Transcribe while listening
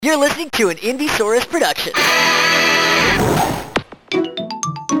You're listening to an Indiesaurus production.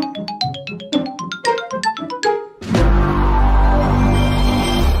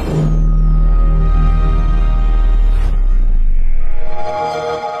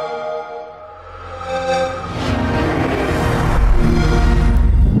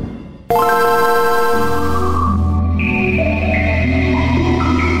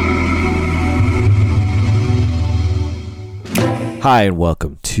 Hi, and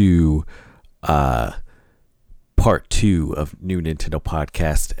welcome to part 2 of New Nintendo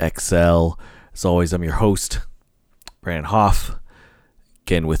Podcast XL. As always, I'm your host, Brandon Hoff.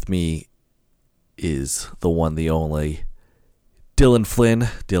 Again, with me is the one, the only, Dylan Flynn.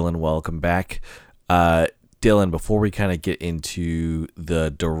 Dylan, welcome back. Dylan, before we kind of get into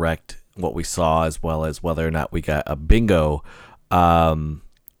the direct, what we saw, as well as whether or not we got a bingo, I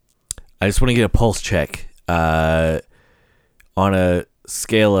just want to get a pulse check. On a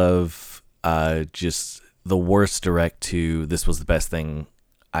scale of just the worst direct to this was the best thing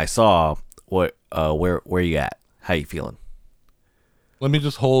I saw, where you at? How you feeling? Let me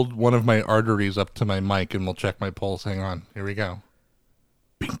just hold one of my arteries up to my mic and we'll check my pulse. Hang on. Here we go.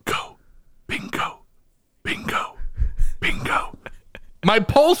 Bingo. Bingo. Bingo. Bingo. My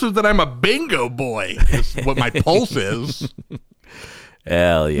pulse is that I'm a bingo boy. Is what my pulse is.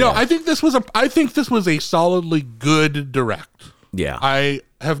 Hell yeah. No, I think this was a solidly good direct. Yeah. I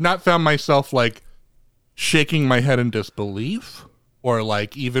have not found myself like shaking my head in disbelief or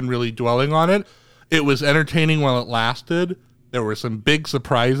like even really dwelling on it. It was entertaining while it lasted. There were some big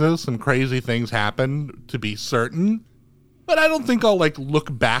surprises, some crazy things happened, to be certain. But I don't think I'll like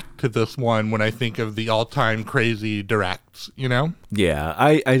look back to this one when I think of the all-time crazy directs, you know? Yeah,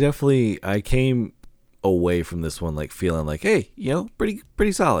 I came away from this one like feeling like, hey, you know,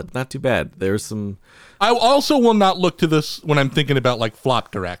 pretty solid, not too bad. There's some. I also will not look to this when I'm thinking about like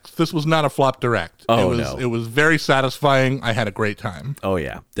flop directs. This was not a flop direct. It was very satisfying. I had a great time. Oh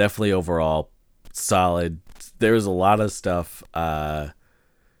yeah, definitely overall solid. There was a lot of stuff,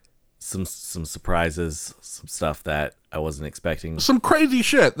 some surprises, some stuff that I wasn't expecting. Some crazy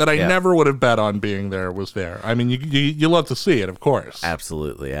shit that I never would have bet on being there was there. I mean, you love to see it, of course.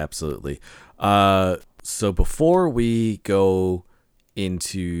 Absolutely. So before we go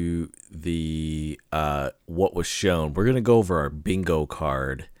into the what was shown, we're gonna go over our bingo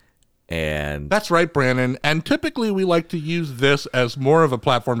card. And that's right, Brandon. And typically we like to use this as more of a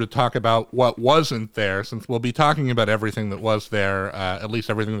platform to talk about what wasn't there, since we'll be talking about everything that was there, at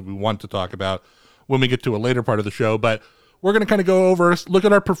least everything that we want to talk about when we get to a later part of the show. But we're going to kind of go over, look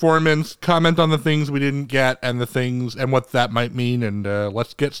at our performance, comment on the things we didn't get and the things and what that might mean. And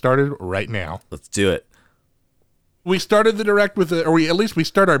let's get started right now. Let's do it. We started the direct with we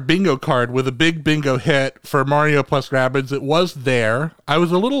start our bingo card with a big bingo hit for Mario plus Rabbids. It was there. I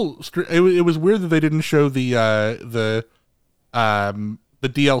was a little, it was weird that they didn't show the DLC,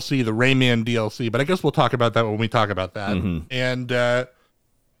 the Rayman DLC, but I guess we'll talk about that when we talk about that. Mm-hmm.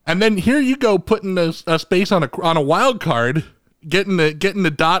 And then here you go, putting a space on a wild card, getting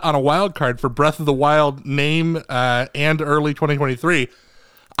the dot on a wild card for Breath of the Wild name and early 2023.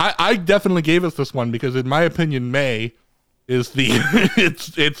 I definitely gave us this one because, in my opinion, May is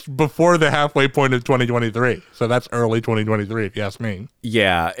it's before the halfway point of 2023. So that's early 2023, if you ask me.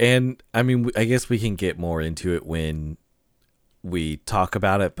 Yeah, and I mean, I guess we can get more into it when we talk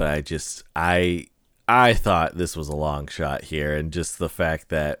about it. But I thought this was a long shot here, and just the fact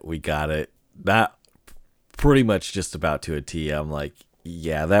that we got it not pretty much just about to a T, I'm like,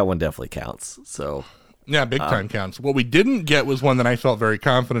 yeah, that one definitely counts. So. Yeah, big time counts. What we didn't get was one that I felt very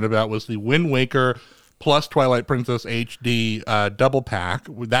confident about, was the Wind Waker plus Twilight Princess HD double pack.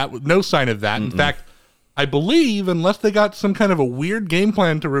 That no sign of that. In fact, I believe, unless they got some kind of a weird game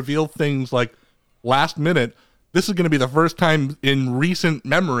plan to reveal things like last minute, this is going to be the first time in recent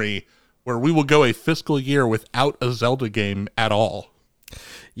memory where we will go a fiscal year without a Zelda game at all.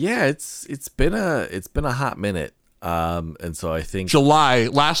 Yeah, it's been a hot minute. And so I think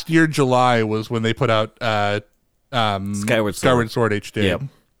last year July was when they put out Skyward Sword HD. Yep.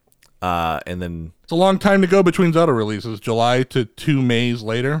 And then it's a long time to go between Zelda releases, July to 2 Mays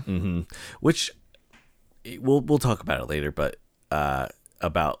later. Mm-hmm. Which we'll talk about it later, but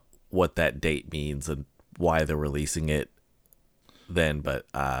about what that date means and why they're releasing it then. But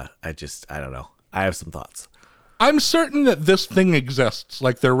I don't know. I have some thoughts. I'm certain that this thing exists.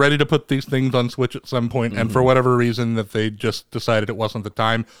 Like, they're ready to put these things on Switch at some point, and for whatever reason that they just decided it wasn't the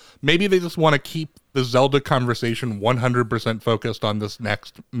time. Maybe they just want to keep the Zelda conversation 100% focused on this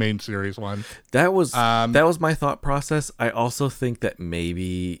next main series one. That was my thought process. I also think that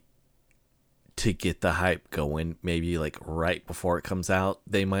maybe to get the hype going, maybe like right before it comes out,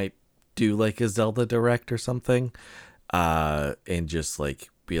 they might do like a Zelda Direct or something, and just like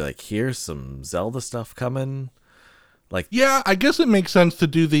be like, here's some Zelda stuff coming. Like, yeah, I guess it makes sense to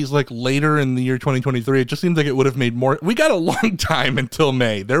do these like later in the year 2023. It just seems like it would have made more. We got a long time until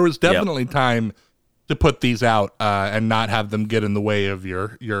May. There was definitely time to put these out and not have them get in the way of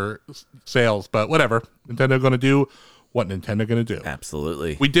your sales. But whatever, Nintendo going to do what Nintendo going to do.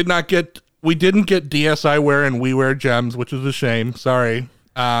 absolutely. We didn't get DSiWare and WiiWare gems, which is a shame. Sorry.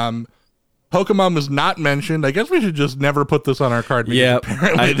 Pokemon was not mentioned. I guess we should just never put this on our card. Yeah,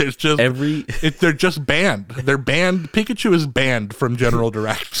 apparently there's just they're just banned. They're banned. Pikachu is banned from General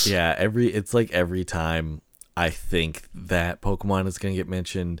Directs. Yeah, it's like every time I think that Pokemon is going to get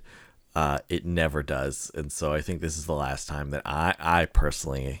mentioned, it never does. And so I think this is the last time that I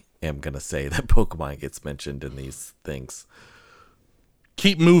personally am going to say that Pokemon gets mentioned in these things.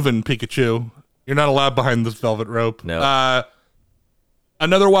 Keep moving, Pikachu. You're not allowed behind this velvet rope. No.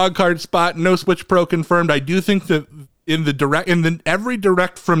 Another wild card spot. No Switch Pro confirmed. I do think that in every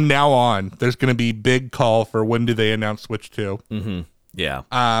direct from now on, there's going to be big call for when do they announce Switch 2. Mm-hmm. Yeah.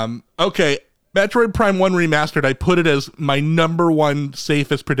 Okay. Metroid Prime 1 Remastered, I put it as my number one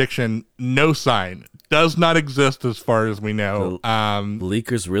safest prediction. No sign. Does not exist as far as we know.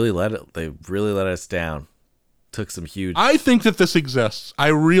 Leakers really let us down. Took some huge. I think that this exists. I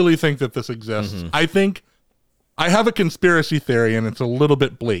really think that this exists. Mm-hmm. I have a conspiracy theory, and it's a little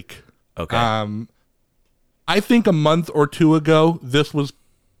bit bleak. Okay. I think a month or two ago, this was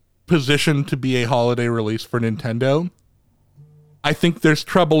positioned to be a holiday release for Nintendo. I think there's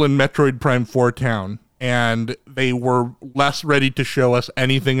trouble in Metroid Prime 4 Town, and they were less ready to show us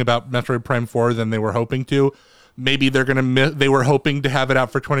anything about Metroid Prime 4 than they were hoping to. Maybe they were hoping to have it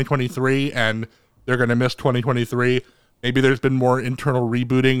out for 2023, and they're going to miss 2023. Maybe there's been more internal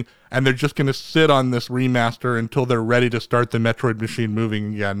rebooting, and they're just going to sit on this remaster until they're ready to start the Metroid machine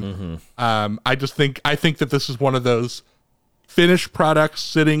moving again. Mm-hmm. I think that this is one of those finished products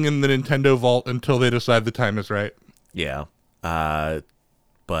sitting in the Nintendo vault until they decide the time is right. Yeah. But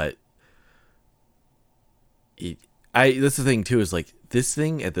that's the thing too, is like this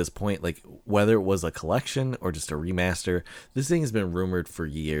thing at this point, like whether it was a collection or just a remaster, this thing has been rumored for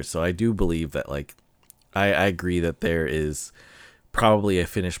years. So I do believe that like, I agree that there is probably a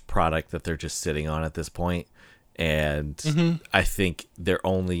finished product that they're just sitting on at this point. And I think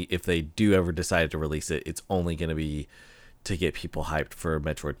if they do ever decide to release it, it's only going to be to get people hyped for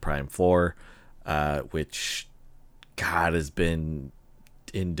Metroid Prime 4, which God has been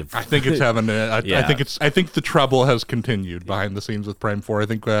in. I think it's having I think the trouble has continued behind the scenes with Prime 4. I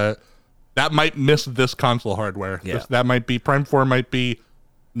think that might miss this console hardware. Yeah. That might be Prime 4 might be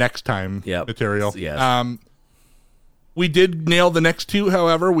next time material. Yes. We did nail the next two,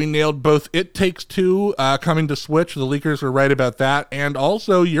 however. We nailed both It Takes Two coming to Switch. The leakers were right about that. And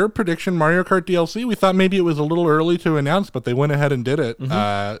also your prediction, Mario Kart DLC. We thought maybe it was a little early to announce, but they went ahead and did it.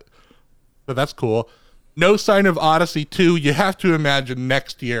 So that's cool. No sign of Odyssey 2. You have to imagine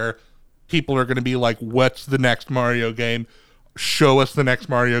next year people are going to be like, what's the next Mario game? Show us the next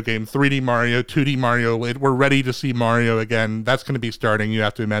Mario game. 3D Mario, 2D Mario. We're ready to see Mario again. That's going to be starting, you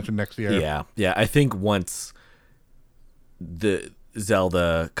have to imagine, next year. Yeah. I think once the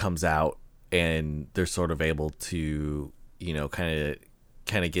Zelda comes out and they're sort of able to, kind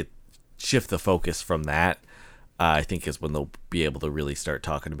of shift the focus from that, I think is when they'll be able to really start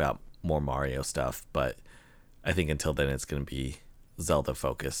talking about more Mario stuff. But I think until then it's going to be Zelda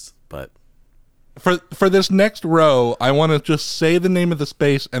focused. But For this next row, I want to just say the name of the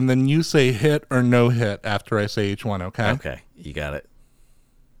space, and then you say hit or no hit after I say each one, okay? Okay, you got it.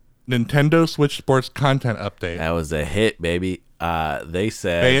 Nintendo Switch Sports content update. That was a hit, baby. They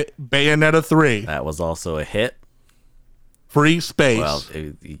said Bayonetta 3. That was also a hit. Free space. Well,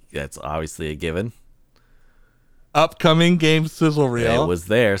 that's obviously a given. Upcoming game sizzle reel. It was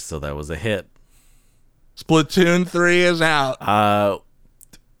there, so that was a hit. Splatoon 3 is out.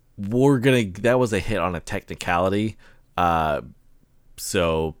 That was a hit on a technicality.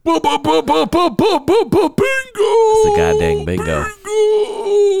 So bingo. It's a goddamn bingo.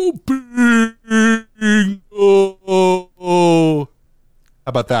 Bingo. How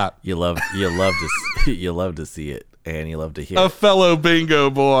about that? You love to see it, and you love to hear a it. fellow bingo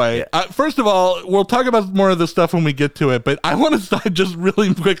boy. Yeah. First of all, we'll talk about more of this stuff when we get to it, but I want to just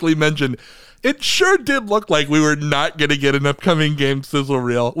really quickly mention, it sure did look like we were not going to get an upcoming game sizzle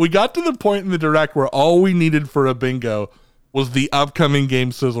reel. We got to the point in the direct where all we needed for a bingo was the upcoming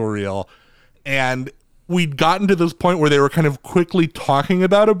game sizzle reel. And we'd gotten to this point where they were kind of quickly talking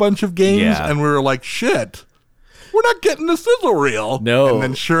about a bunch of games, and we were like, shit, we're not getting the sizzle reel. No. And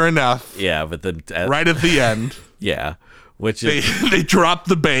then sure enough, Yeah, but then right at the end, yeah, which they is they drop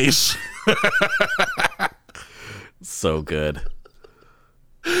the bass. so good.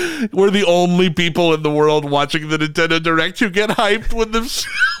 We're the only people in the world watching the Nintendo Direct who get hyped when the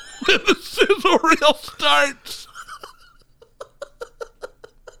sizzle reel starts.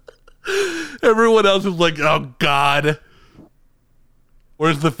 Everyone else is like, oh God,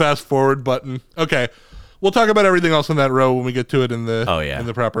 where's the fast forward button? Okay, we'll talk about everything else in that row when we get to it in the in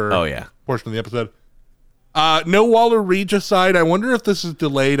the proper portion of the episode. No Waller Regicide. I wonder if this is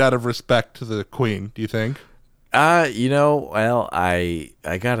delayed out of respect to the Queen. Do you think? Well, I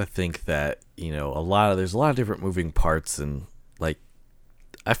gotta think that there's a lot of different moving parts, and like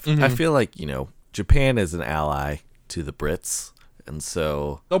I feel like Japan is an ally to the Brits. And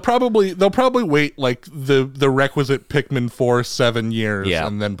so they'll probably wait like the requisite Pikmin 4 7 years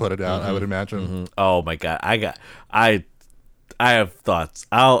and then put it out. I would imagine. Mm-hmm. Oh my God, I have thoughts.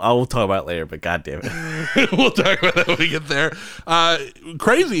 I'll talk about it later, but God damn it, we'll talk about that when we get there.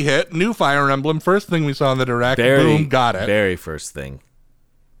 Crazy hit, new Fire Emblem. First thing we saw in the Direct. Boom, got it. Very first thing.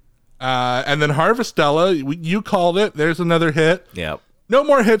 And then Harvestella, you called it. There's another hit. Yep. No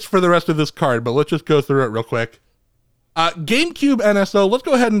more hits for the rest of this card, but let's just go through it real quick. GameCube NSO. Let's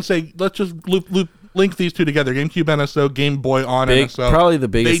go ahead and say, let's just link these two together. GameCube NSO, Game Boy on NSO. Probably the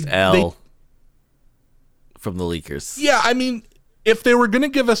biggest L from the leakers. Yeah, I mean, if they were going to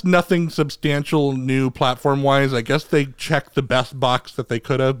give us nothing substantial new platform-wise, I guess they checked the best box that they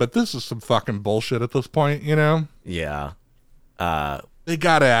could have, but this is some fucking bullshit at this point, Yeah. They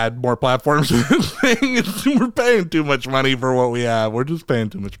got to add more platforms to this thing. We're paying too much money for what we have. We're just paying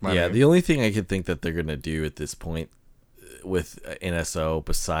too much money. Yeah, the only thing I could think that they're going to do at this point with NSO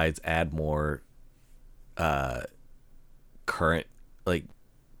besides add more current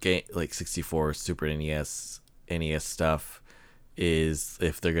game 64 Super NES stuff is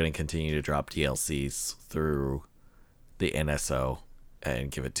if they're going to continue to drop DLCs through the NSO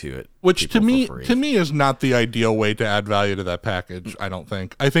and give it to it, which to me is not the ideal way to add value to that package. I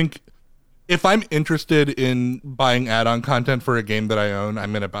think if I'm interested in buying add-on content for a game that I own,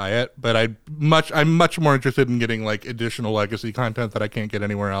 I'm going to buy it. But I'm much more interested in getting like additional legacy content that I can't get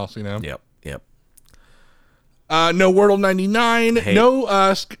anywhere else. Yep. No Wordle 99. Hey.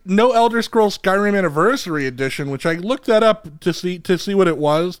 No Elder Scrolls Skyrim Anniversary Edition, which I looked that up to see what it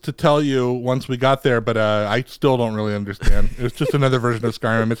was to tell you once we got there. But I still don't really understand. It was just another version of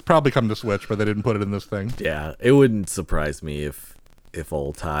Skyrim. It's probably come to Switch, but they didn't put it in this thing. Yeah, it wouldn't surprise me if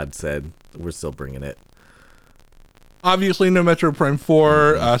old Todd said we're still bringing it. Obviously, no Metro Prime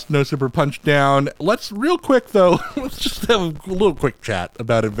 4, no Super Punch Down. Let's real quick though. Let's just have a little quick chat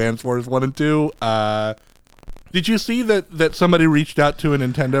about Advance Wars 1 and 2. Did you see that somebody reached out to a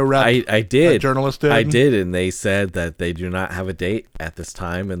Nintendo rep? I did. A journalist did. I did, and they said that they do not have a date at this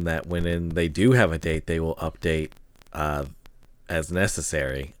time, and that when they do have a date, they will update as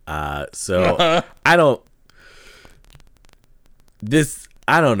necessary. So I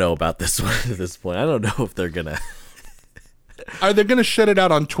don't know about this one at this point. I don't know if they're gonna. Are they gonna shut it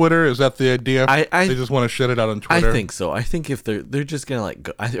out on Twitter? Is that the idea? They just want to shut it out on Twitter. I think so. I think if they're just gonna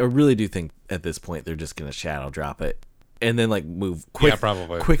go, I really do think at this point they're just gonna shadow drop it and then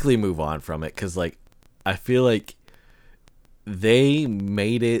quickly move on from it, because I feel like they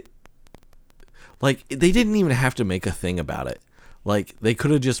made it like they didn't even have to make a thing about it. Like they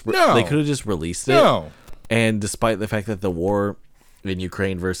could have just released it. No. And despite the fact that the war in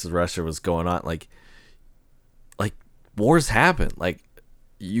Ukraine versus Russia was going on, like wars happen. Like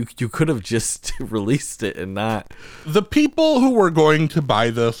you could have just released it and not. The people who were going to buy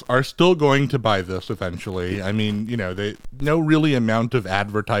this are still going to buy this eventually. I mean, no really amount of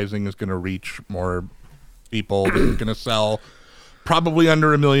advertising is going to reach more people. They're going to sell probably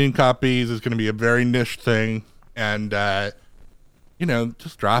under 1 million copies. It's going to be a very niche thing, and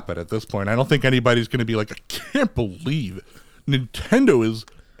just drop it at this point. I don't think anybody's going to be like, I can't believe Nintendo is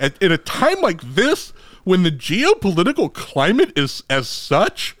in a time like this, when the geopolitical climate is as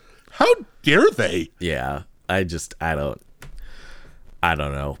such. How dare they? Yeah, I don't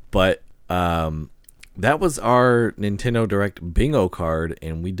know. But that was our Nintendo Direct bingo card,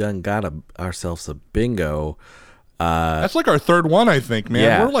 and we done got ourselves a bingo. That's like our third one, I think, man.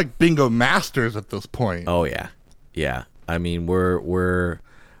 Yeah. We're like bingo masters at this point. Oh yeah. I mean,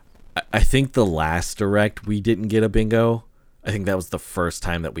 I think the last Direct we didn't get a bingo. I think that was the first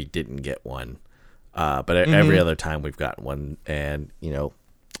time that we didn't get one. But every other time we've gotten one, and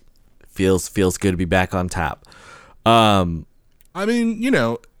feels good to be back on top. I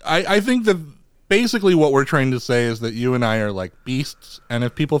mean, I think that basically what we're trying to say is that you and I are like beasts, and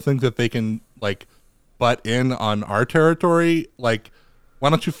if people think that they can like butt in on our territory, like, why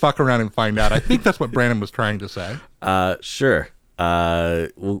don't you fuck around and find out? I think that's what Brandon was trying to say. Sure.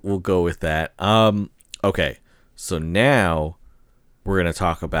 We'll go with that. Okay. So now we're going to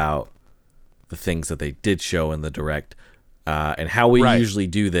talk about the things that they did show in the Direct. And how we usually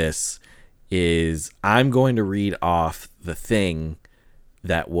do this is I'm going to read off the thing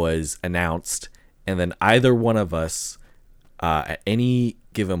that was announced, and then either one of us at any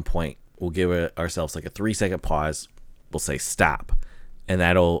given point will give ourselves like a 3-second pause. We'll say stop, and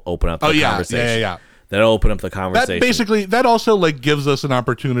that'll open up the conversation. Yeah. That'll open up the conversation. That also like gives us an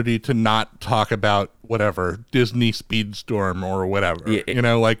opportunity to not talk about whatever Disney Speedstorm or whatever.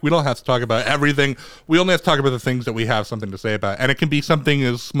 Yeah, like we don't have to talk about everything. We only have to talk about the things that we have something to say about. And it can be something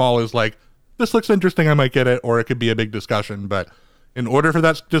as small as like, this looks interesting, I might get it, or it could be a big discussion. But in order for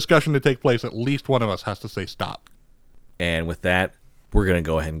that discussion to take place, at least one of us has to say stop. And with that, we're going to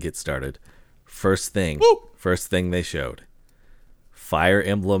go ahead and get started. First thing they showed. Fire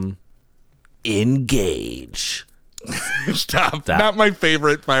Emblem Engage. Stop. Not my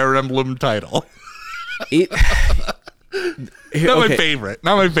favorite Fire Emblem title. My favorite.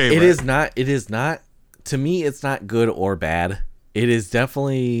 Not my favorite. It is not. To me, it's not good or bad. It is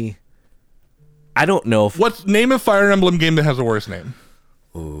definitely. I don't know if. Name a Fire Emblem game that has a worse name?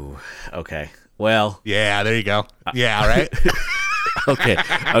 Ooh. Okay. Well. Yeah. There you go. Yeah. Right. Okay.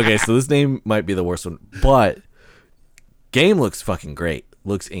 So this name might be the worst one, but game looks fucking great.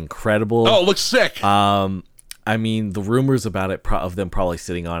 Looks incredible. Oh, it looks sick. I mean, the rumors about it of them probably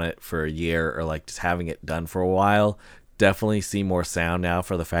sitting on it for a year or like just having it done for a while definitely see more sound now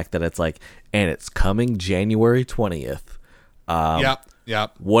for the fact that it's like, and it's coming January 20th.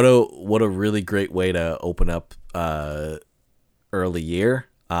 Yep. What a really great way to open up early year.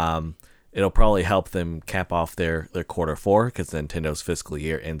 It'll probably help them cap off their quarter 4 because Nintendo's fiscal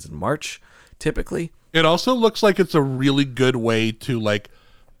year ends in March typically. It also looks like it's a really good way to like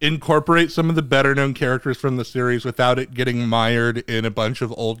incorporate some of the better known characters from the series without it getting mired in a bunch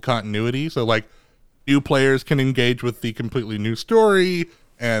of old continuity. So like new players can engage with the completely new story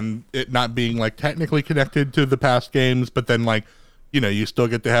and it not being like technically connected to the past games, but then like, you still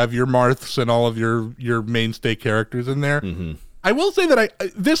get to have your Marths and all of your mainstay characters in there. Mm-hmm. I will say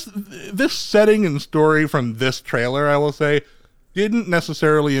that this setting and story from this trailer, I will say, didn't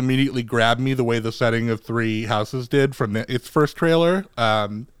necessarily immediately grab me the way the setting of Three Houses did from its first trailer.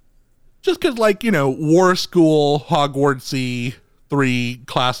 Just because, like, War School, Hogwartsy, 3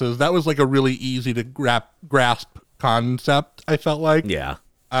 classes, that was like a really easy to grasp concept, I felt like. Yeah.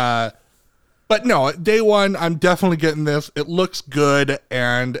 But no, day one, I'm definitely getting this. It looks good,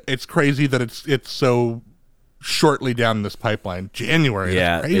 and it's crazy that it's so shortly down this pipeline. January.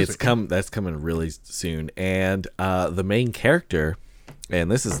 Yeah, that's coming really soon. And the main character,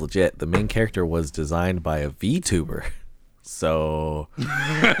 and this is legit, the main character was designed by a VTuber. So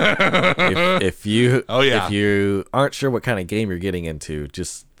if you aren't sure what kind of game you're getting into,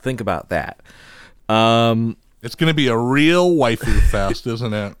 just think about that. It's going to be a real waifu fest,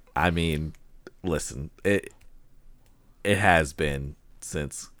 isn't it? I mean, listen, it has been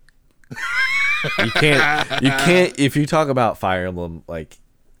since you can't if you talk about Fire Emblem, like,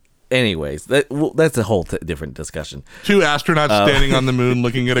 anyways, that's a whole different discussion. 2 astronauts standing on the moon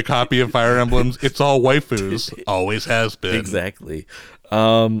looking at a copy of Fire Emblems. It's all waifus. Always has been. Exactly.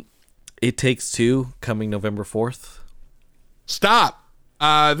 It Takes Two coming November 4th. Stop.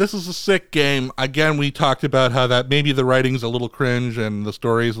 This is a sick game. Again, we talked about how that maybe the writing's a little cringe and the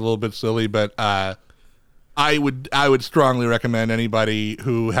story's a little bit silly, but I would strongly recommend anybody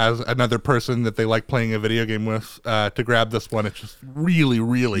who has another person that they like playing a video game with to grab this one. It's just really,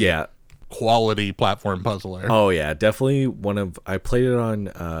 really quality platform puzzler. Oh yeah, definitely I played it on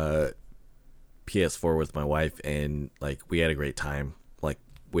PS4 with my wife, and like we had a great time like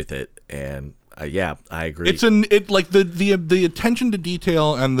with it, and I agree. It's the attention to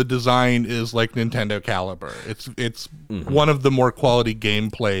detail and the design is like Nintendo caliber. It's mm-hmm. one of the more quality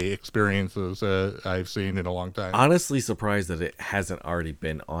gameplay experiences I've seen in a long time. Honestly, surprised that it hasn't already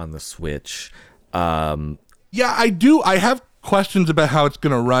been on the Switch. Yeah, I do. I have questions about how it's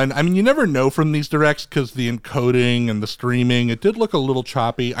going to run. I mean, you never know from these directs because the encoding and the streaming, it did look a little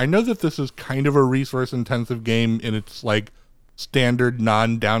choppy. I know that this is kind of a resource intensive game in its like standard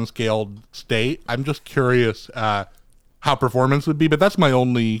non-downscaled state. I'm just curious how performance would be, but that's my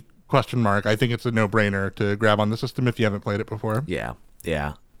only question mark. I think it's a no-brainer to grab on the system if you haven't played it before. Yeah.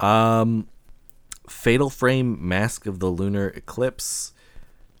 Fatal Frame Mask of the Lunar Eclipse.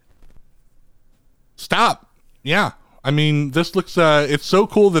 Stop. Yeah. I mean, this looks it's so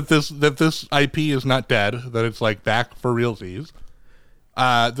cool that this IP is not dead, that it's like back for realsies.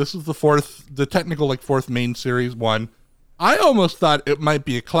 This is the technical like fourth main series one. I almost thought it might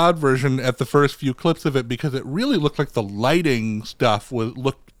be a cloud version at the first few clips of it because it really looked like the lighting stuff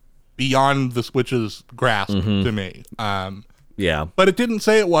looked beyond the Switch's grasp to me. Yeah. But it didn't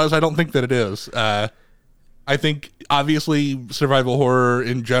say it was. I don't think that it is. I think obviously survival horror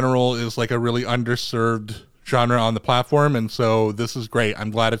in general is like a really underserved genre on the platform, and so this is great.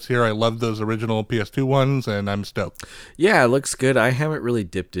 I'm glad it's here. I love those original PS2 ones, and I'm stoked. Yeah, it looks good. I haven't really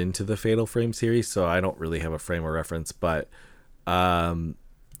dipped into the Fatal Frame series, so I don't really have a frame of reference, but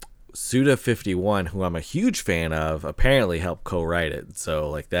Suda51, who I'm a huge fan of, apparently helped co-write it, so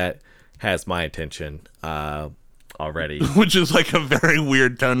like that has my attention already. Which is like a very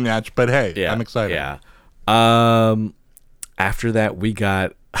weird tone match, but hey, Yeah, I'm excited. Yeah. After that, we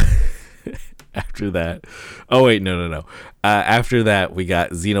got... After that, after that, we got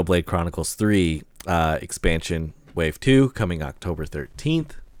Xenoblade Chronicles 3 expansion Wave 2 coming October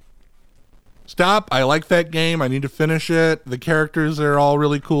 13th. Stop. I like that game. I need to finish it. The characters are all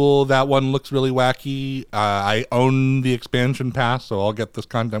really cool. That one looks really wacky. I own the expansion pass, so I'll get this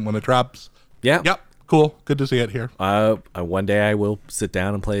content when it drops. Yeah. Yep. Cool. Good to see it here. One day I will sit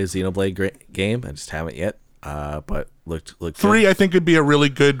down and play a Xenoblade game. I just haven't yet. But looked 3 good. I think would be a really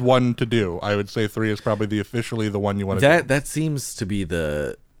good one to do. I would say 3 is probably officially the one you want to do. That seems to be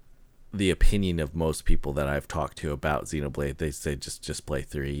the opinion of most people that I've talked to about Xenoblade. They say just play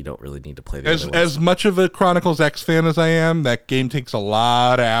 3. You don't really need to play the other ones. As much of a Chronicles X fan as I am, that game takes a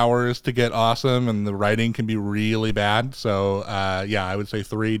lot of hours to get awesome, and the writing can be really bad. So yeah, I would say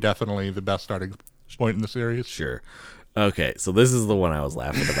 3 definitely the best starting point in the series. Sure. Okay, so this is the one I was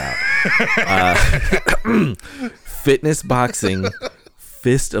laughing about. Fitness Boxing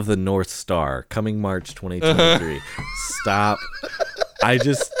Fist of the North Star coming March 2023. Stop. I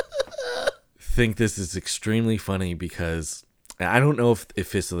just think this is extremely funny because I don't know if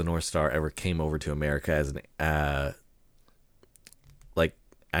Fist of the North Star ever came over to America as an like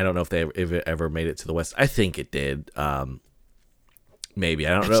I don't know if it ever made it to the West. I think it did. Maybe, I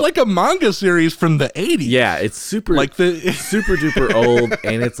don't know. It's like a manga series from the 80s. Yeah, it's super like super duper old,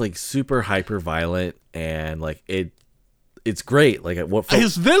 and it's like super hyper violent, and like it's great. Like what do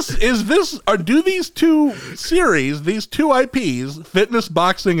these two series, these two IPs, Fitness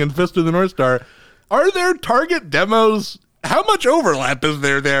Boxing and Fist of the North Star, are there target demos? How much overlap is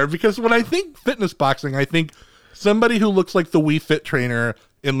there? Because when I think Fitness Boxing, I think somebody who looks like the Wii Fit trainer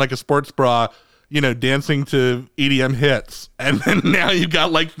in like a sports bra, dancing to EDM hits. And then now you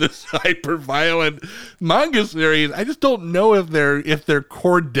got like this hyper violent manga series. I just don't know if their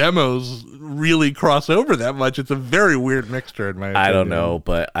core demos really cross over that much. It's a very weird mixture in my opinion. I don't know,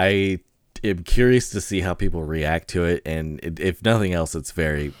 but I am curious to see how people react to it. And if nothing else, it's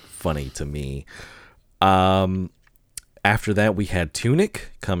very funny to me. After that, we had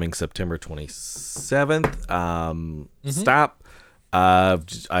Tunic coming September 27th. Stop. I've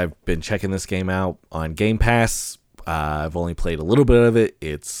been checking this game out on Game Pass. I've only played a little bit of it.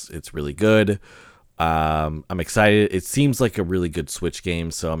 It's really good. I'm excited. It seems like a really good Switch game,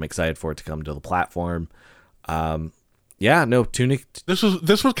 so I'm excited for it to come to the platform. Tunic. This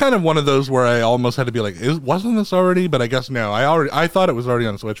was kind of one of those where I almost had to be like, wasn't this already? But I guess no. I thought it was already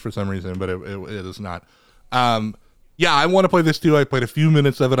on Switch for some reason, but it is not. I want to play this too. I played a few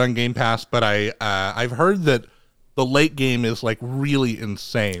minutes of it on Game Pass, but I've heard that the late game is like really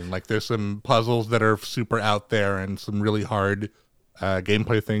insane. Like there's some puzzles that are super out there and some really hard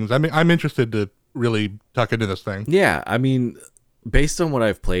gameplay things. I mean, I'm interested to really tuck into this thing. Yeah, I mean, based on what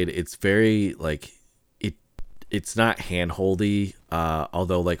I've played, it's very like it's not handholdy.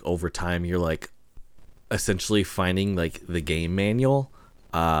 Although like over time, you're like essentially finding like the game manual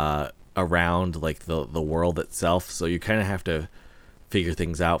around like the world itself. So you kind of have to figure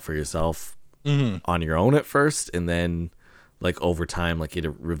things out for yourself. On your own at first, and then like over time like it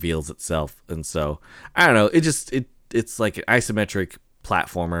reveals itself. And so I don't know, it's like an isometric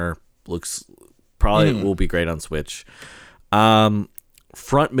platformer. Looks probably will be great on Switch. Front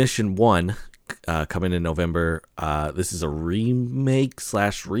Mission 1 coming in November. This is a remake /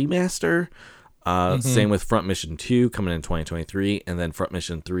 remaster. Same with Front Mission 2 coming in 2023, and then Front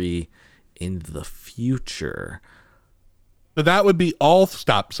Mission 3 in the future. So that would be all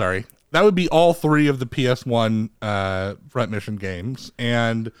That would be all 3 of the PS1 Front Mission games.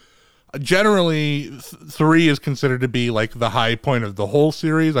 And generally, 3 is considered to be like the high point of the whole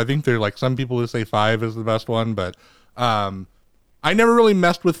series. I think there are like some people who say 5 is the best one, but I never really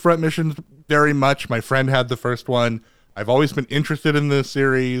messed with Front Missions very much. My friend had the first one. I've always been interested in this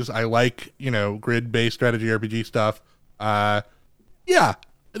series. I like, grid-based strategy RPG stuff.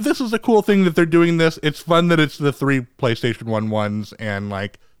 this is a cool thing that they're doing this. It's fun that it's the 3 PlayStation 1 ones and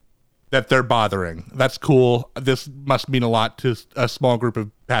like that they're bothering. That's cool. This must mean a lot to a small group of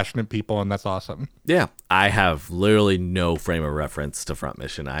passionate people, and that's awesome. Yeah, I have literally no frame of reference to Front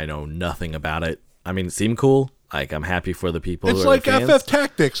Mission. I know nothing about it. I mean, it seemed cool. Like, I'm happy for the people It's who are like the fans. FF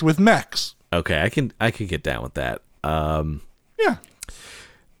Tactics with mechs. Okay, I can get down with that. Yeah.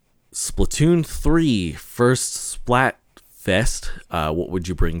 Splatoon 3 first Splat Fest. What would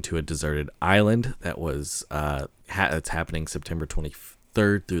you bring to a deserted island? That was it's happening September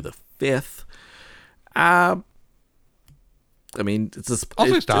 23rd through the 5th. I mean, it's a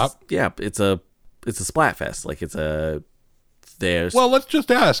it's a Splatfest. Like, it's a there's Well, let's just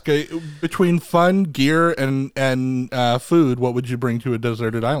ask between fun, gear, and food. What would you bring to a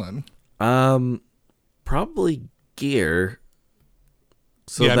deserted island? probably gear,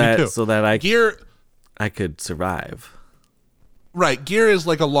 so Yeah, me too. that Gear, I could survive. right? Gear is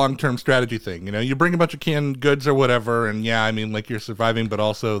like a long-term strategy thing. You know, you bring a bunch of canned goods or whatever, and yeah, I mean, like you're surviving, but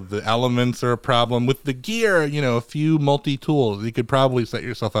also the elements are a problem. With the gear, you know, a few multi-tools, you could probably set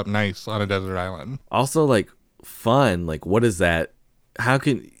yourself up nice on a desert island. Also, like, fun. Like, what is that? How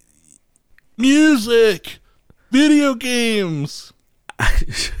can Music, video games.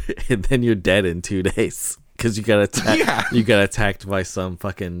 and then you're dead in 2 days because you got attacked. Yeah. You got attacked by some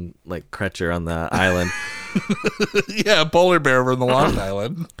fucking like creature on the island. Yeah, polar bear from the Lost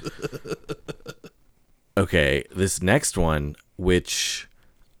Island. Okay, this next one, which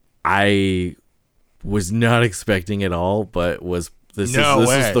I was not expecting at all, but was this No is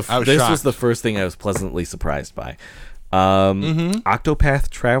way. this was I the was this shocked. was the first thing I was pleasantly surprised by. Octopath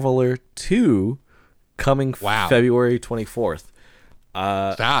Traveler 2 coming Wow. February 24th.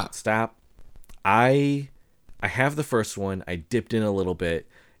 Stop. I have the first one. I dipped in a little bit.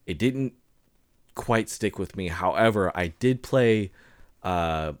 It didn't quite stick with me. However, I did play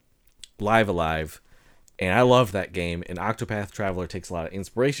Live Alive, and I love that game. And Octopath Traveler takes a lot of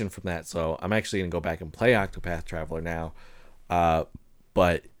inspiration from that. So I'm actually going to go back and play Octopath Traveler now.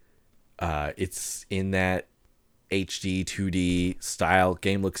 But it's in that HD 2D style.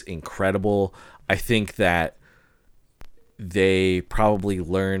 Game looks incredible. I think that they probably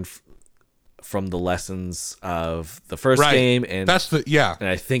learned from the lessons of the first Right. game, and And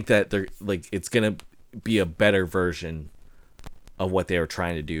I think that they're like it's gonna be a better version of what they were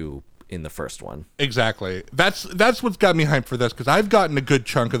trying to do in the first one. Exactly. That's what's got me hyped for this, because I've gotten a good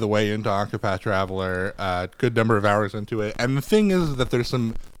chunk of the way into Octopath Traveler, good number of hours into it, and the thing is that there's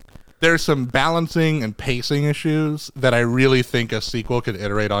some balancing and pacing issues that I really think a sequel could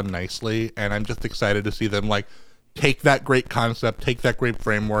iterate on nicely, and I'm just excited to see them like take that great concept, take that great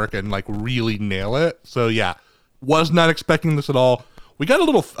framework, and like really nail it. So yeah, was not expecting this at all. We got a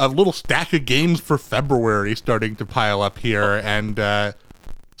little stack of games for February starting to pile up here, and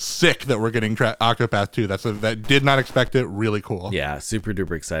sick that we're getting Octopath 2. That did not expect it. Really cool. Yeah, super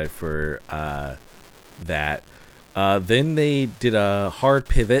duper excited for that. Then they did a hard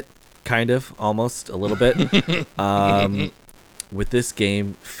pivot, kind of, almost a little bit, with this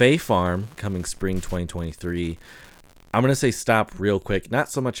game, Fae Farm, coming spring 2023. I'm going to say stop real quick. Not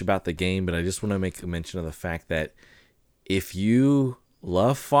so much about the game, but I just want to make a mention of the fact that if you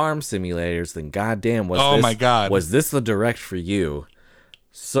love farm simulators, then goddamn, was this the direct for you?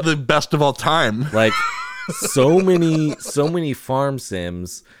 So, The best of all time. like, so many farm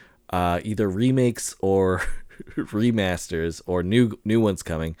sims, either remakes or remasters or new ones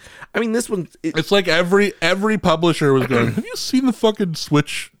coming. I mean, this one It's like every publisher was going, have you seen the fucking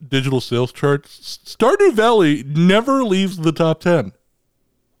Switch digital sales charts? Stardew Valley never leaves the top 10.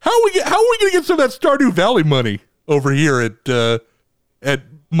 How are we going to get some of that Stardew Valley money over here at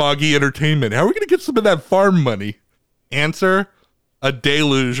Moggy Entertainment? How are we going to get some of that farm money? Answer: a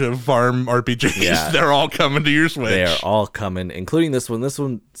deluge of farm RPGs. Yeah. They're all coming to your Switch. they are all coming, including this one. This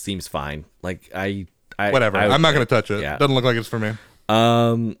one seems fine. Like Whatever. I'm not going to touch it. Yeah. Doesn't look like it's for me.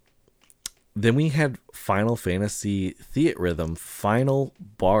 Then we had Final Fantasy Theatrhythm Final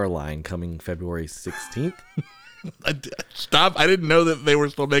Bar Line coming February 16th. Stop. I didn't know that they were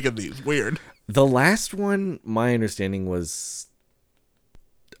still making these. Weird. The last one, my understanding, was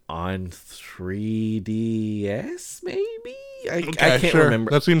on 3DS, maybe? I can't sure. remember.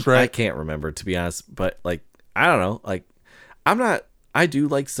 That seems right. I can't remember, to be honest. But, like, I don't know. Like, I do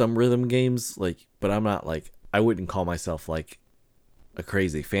like some rhythm games, like, but I'm not, like, I wouldn't call myself, like, a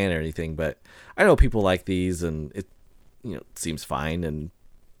crazy fan or anything. But I know people like these, and it, seems fine. And,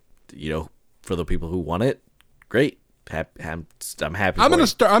 for the people who want it, great. I'm happy. I'm gonna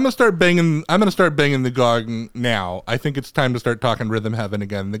start banging the gong now. I think it's time to start talking Rhythm Heaven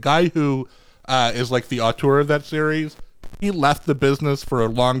again. The guy who is like the auteur of that series he left the business for a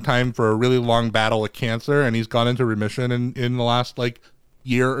long time for a really long battle with cancer, and he's gone into remission in the last like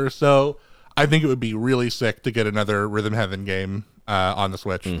year or so. I think it would be really sick to get another Rhythm Heaven game on the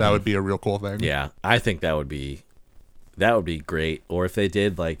Switch. That would be a real cool thing. Yeah, I think that would be great. Or if they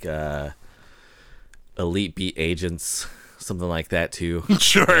did like Elite Beat Agents, something like that too.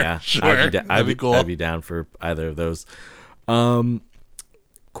 Sure, yeah, sure. I'd be cool. I'd be down for either of those. Of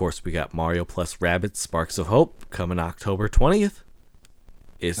course, we got Mario plus Rabbids Sparks of Hope coming October 20th.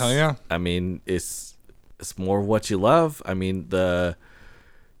 Hell yeah. I mean, it's more of what you love. I mean, the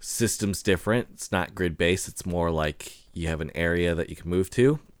system's different. It's not grid based. It's more like you have an area that you can move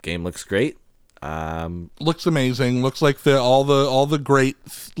to. Game looks great. Looks amazing. Looks like all the great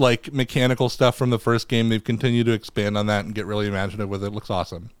like mechanical stuff from the first game. They've continued to expand on that and get really imaginative with it. Looks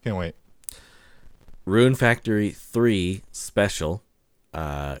awesome. Can't wait. Rune Factory 3 Special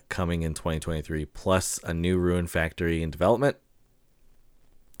coming in 2023, plus a new Rune Factory in development.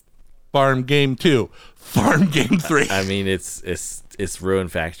 Farm Game 2, Farm Game 3. I mean, it's Rune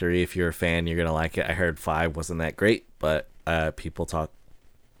Factory. If you're a fan, you're gonna like it. I heard 5 wasn't that great, but people talk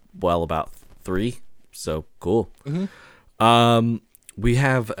well about 3, so cool. We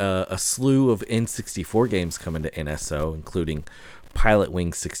have a slew of N64 games coming to NSO, including Pilot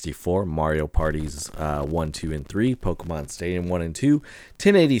Wing 64, Mario Parties 1, 2, and 3, Pokemon Stadium 1 and 2,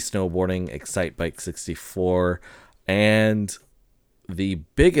 1080 Snowboarding, Excite Bike 64, and the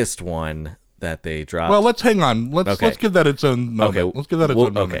biggest one that they dropped. Well, let's hang on. Let's give that its own moment. Okay, Let's give that its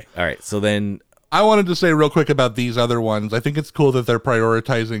own moment. Okay, all right. So then, I wanted to say real quick about these other ones. I think it's cool that they're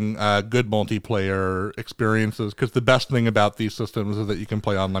prioritizing good multiplayer experiences, because the best thing about these systems is that you can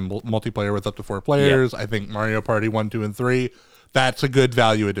play online multiplayer with up to 4 players. Yep. I think Mario Party 1, 2, and 3, that's a good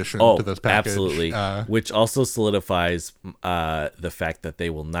value addition to this package. Absolutely. Which also solidifies the fact that they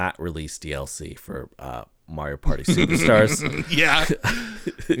will not release DLC for Mario Party Superstars. Yeah.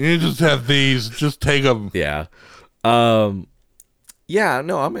 You just have these. Just take them. Yeah. Yeah,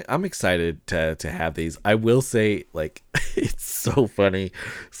 no, I'm excited to have these. I will say, like, it's so funny.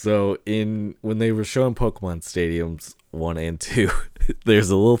 So when they were showing Pokemon Stadiums 1 and 2, there's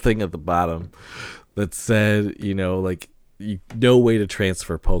a little thing at the bottom that said, you know, like, no way to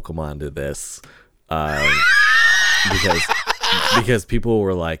transfer Pokemon to this, because people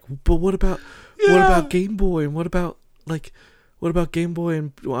were like, but what about Game Boy, and what about Game Boy,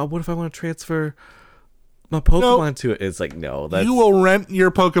 and what if I want to transfer my Pokemon to it? It's like, no, that's... You will rent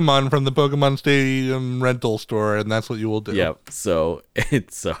your Pokemon from the Pokemon Stadium rental store, and that's what you will do. Yep. So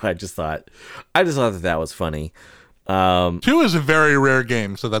I just thought that was funny. 2 is a very rare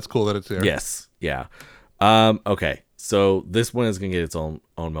game, so that's cool that it's here. Yes. Yeah. Okay. So this one is gonna get its own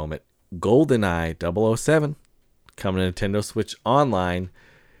moment. GoldenEye 007 coming to Nintendo Switch Online.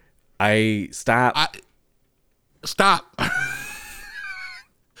 Stop.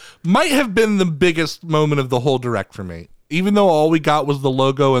 Might have been the biggest moment of the whole Direct for me. Even though all we got was the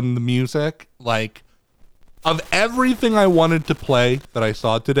logo and the music, like, of everything I wanted to play that I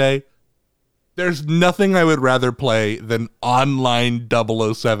saw today, there's nothing I would rather play than online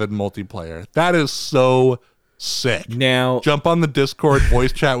 007 multiplayer. That is so sick. Now, jump on the Discord,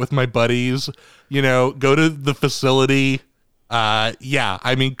 voice chat with my buddies, go to the facility. Yeah,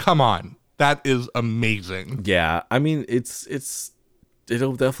 I mean, come on. That is amazing. Yeah, I mean,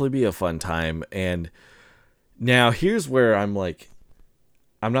 it'll definitely be a fun time. And now here's where I'm like,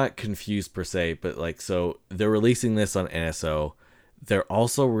 I'm not confused per se, but like, so they're releasing this on NSO. They're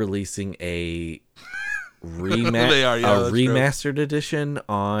also releasing a remastered edition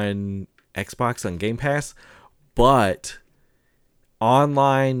on Xbox on Game Pass, but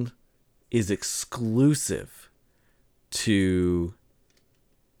online is exclusive to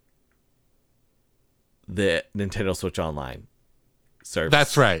the Nintendo Switch Online service.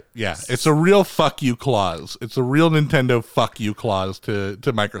 That's right. Yeah. It's a real fuck you clause. It's a real Nintendo fuck you clause to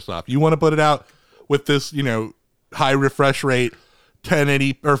Microsoft. You want to put it out with this, high refresh rate,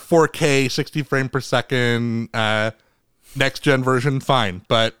 1080 or 4K, 60 frame per second, next gen version, fine.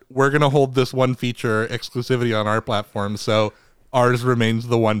 But we're going to hold this one feature exclusivity on our platform, so ours remains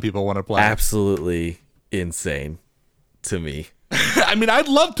the one people want to play. Absolutely insane to me. I mean, I'd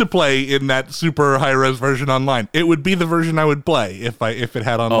love to play in that super high res version online. It would be the version I would play if it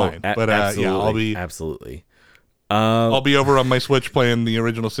had online. But absolutely. I'll be over on my Switch playing the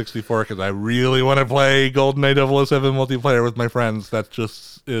original 64 because I really want to play GoldenEye 007 multiplayer with my friends. That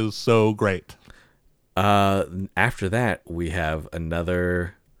just is so great. After that, we have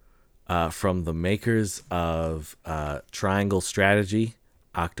another from the makers of Triangle Strategy,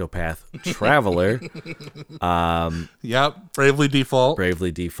 Octopath Traveler. Yep, Bravely Default.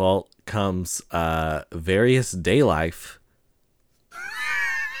 Bravely Default comes Various Daylife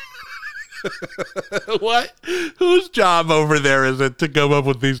What? Whose job over there is it to come up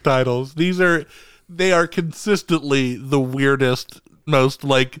with these titles? They are consistently the weirdest, most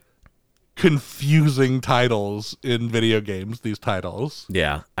like confusing titles in video games. These titles.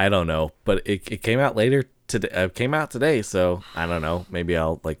 Yeah, I don't know, but it came out later today. Came out today, so I don't know. Maybe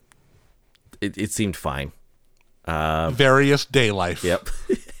I'll like. It seemed fine. Various day life. Yep.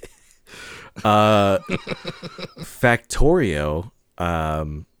 Factorio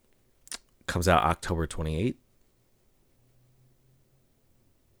comes out October 28th.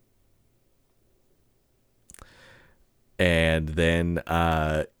 And then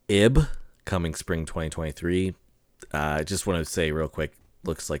IB coming spring 2023. I just want to say real quick,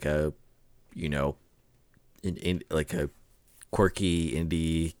 looks like a, like a quirky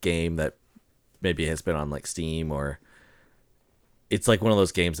indie game that maybe has been on like Steam, or it's like one of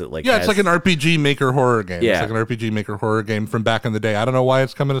those games that like it's like an RPG Maker horror game. Yeah. It's like an RPG Maker horror game from back in the day. I don't know why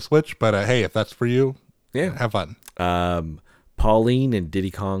it's coming to Switch, but hey, if that's for you, have fun. Pauline and Diddy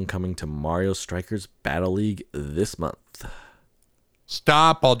Kong coming to Mario Strikers Battle League this month.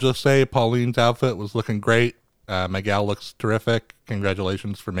 Stop. I'll just say Pauline's outfit was looking great. My gal looks terrific.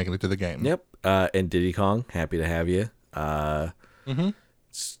 Congratulations for making it to the game. Yep. And Diddy Kong, happy to have you.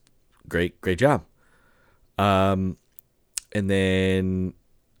 Great job. And then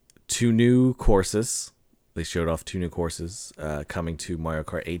 2 new courses. They showed off 2 new courses coming to Mario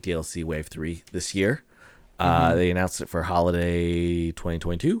Kart 8 DLC Wave 3 this year. They announced it for holiday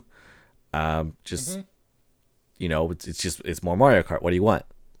 2022. It's more Mario Kart. What do you want?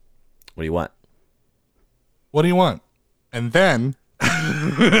 What do you want? What do you want? And then,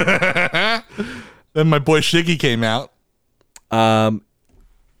 then my boy Shiggy came out.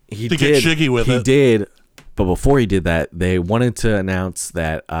 He get Shiggy with it. He did, but before he did that, they wanted to announce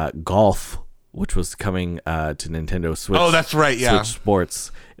that golf, which was coming to Nintendo Switch. Oh, that's right. Yeah, Switch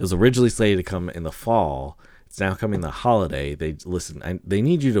Sports. It was originally slated to come in the fall. It's now coming the holiday. They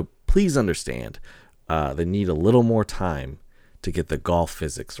need you to please understand. They need a little more time to get the golf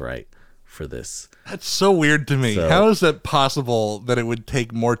physics right for this. That's so weird to me. So, how is that possible that it would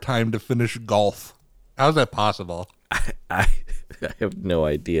take more time to finish golf? How is that possible? I have no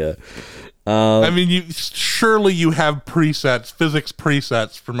idea. I mean, surely you have presets, physics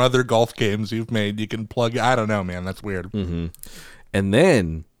presets from other golf games you've made. You can plug. I don't know, man. That's weird. Mm-hmm. And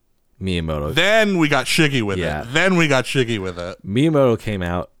then Miyamoto. Then we got Shiggy with it. Miyamoto came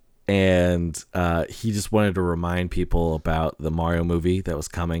out and he just wanted to remind people about the Mario movie that was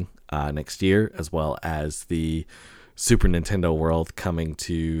coming next year, as well as the Super Nintendo World coming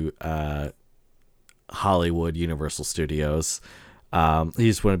to Hollywood Universal Studios. He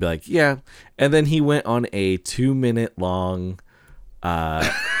just wanted to be like, yeah. And then he went on a 2-minute long,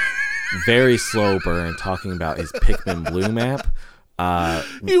 very slow burn talking about his Pikmin Blue map.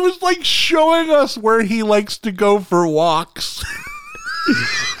 He was like showing us where he likes to go for walks.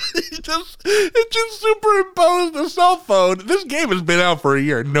 It just superimposed a cell phone. This game has been out for a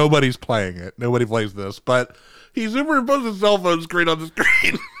year. Nobody's playing it. Nobody plays this, but he superimposed a cell phone screen on the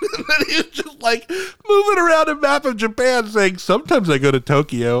screen. And then he was just like moving around a map of Japan saying, sometimes I go to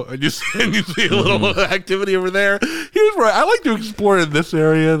Tokyo, and you see a little activity over there. Here's where I like to explore in this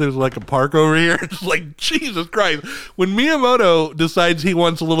area. There's like a park over here. It's like, Jesus Christ. When Miyamoto decides he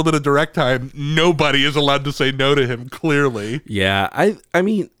wants a little bit of direct time, nobody is allowed to say no to him, clearly. Yeah, I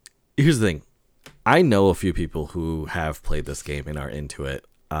mean, here's the thing. I know a few people who have played this game and are into it.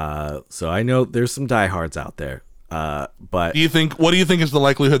 So I know there's some diehards out there. But what do you think is the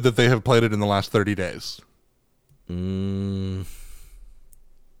likelihood that they have played it in the last 30 days?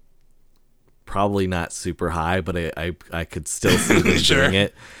 Probably not super high, but I could still see them doing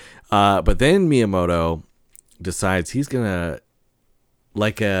it. But then Miyamoto decides he's gonna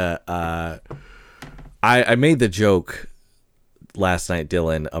I made the joke last night,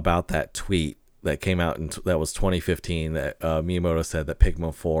 Dylan, about that tweet that came out that was 2015 that Miyamoto said that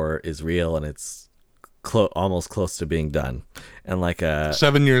Pikmin 4 is real and it's almost close to being done, and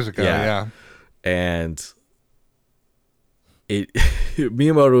 7 years ago, yeah. And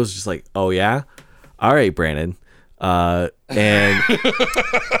Miyamoto was just like, "Oh yeah, all right, Brandon," and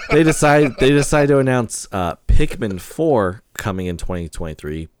they decide to announce Pikmin 4 coming in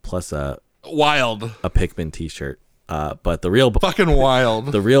 2023 plus a Pikmin T-shirt. But the real fucking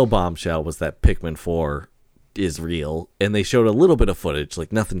wild. The real bombshell was that Pikmin 4 is real, and they showed a little bit of footage,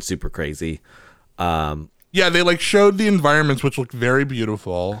 like nothing super crazy. Yeah, they showed the environments, which look very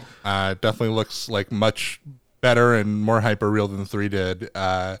beautiful. Definitely looks like much better and more hyper real than 3 did.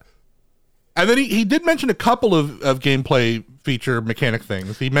 And then he did mention a couple of gameplay feature mechanic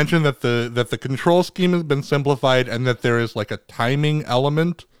things. He mentioned that the control scheme has been simplified and that there is like a timing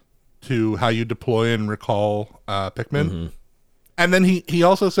element to how you deploy and recall Pikmin. And then he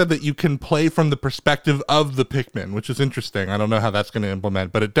also said that you can play from the perspective of the Pikmin, which is interesting. I don't know how that's going to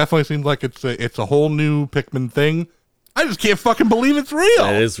implement, but it definitely seems like it's a whole new Pikmin thing. I just can't fucking believe it's real.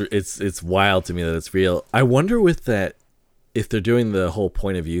 That is, it's wild to me that it's real. I wonder with that if they're doing the whole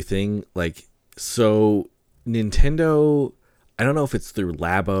point of view thing, like, so Nintendo, I don't know if it's through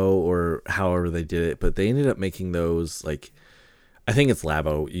Labo or however they did it, but they ended up making those, like, I think it's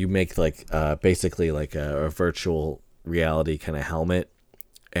Labo. You make like basically like a virtual reality kind of helmet,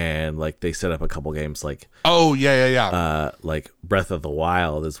 and like they set up a couple games like like Breath of the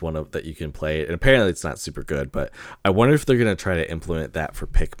Wild is one of that you can play, and apparently it's not super good, but I wonder if they're gonna try to implement that for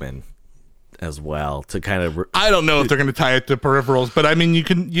Pikmin as well to kind of I don't know if they're gonna tie it to peripherals, but I mean you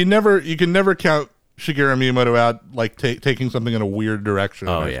can never count Shigeru Miyamoto out like taking something in a weird direction.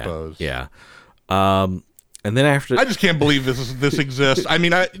 I suppose. Yeah. And then after, I just can't believe this exists. I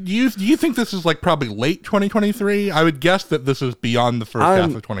mean, do you think this is like probably late 2023? I would guess that this is beyond the first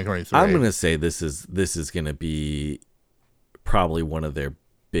half of 2023. I'm gonna say this is gonna be probably one of their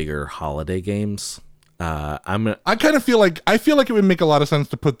bigger holiday games. I kind of feel like it would make a lot of sense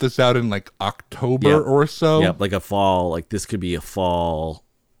to put this out in like October or so. Yep, like a fall. Like this could be a fall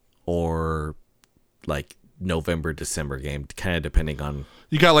or like November, December game, kind of depending on.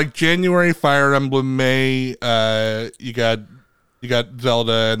 You got like January Fire Emblem, May. You got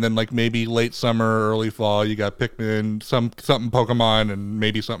Zelda, and then like maybe late summer, early fall. You got Pikmin, something Pokemon, and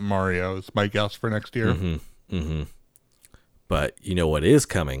maybe something Mario. Is my guess for next year. But you know what is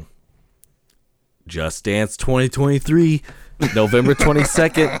coming? Just Dance 2023, November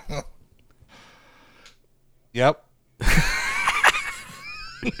 22nd. Yep.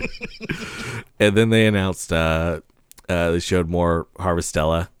 And then they announced. They showed more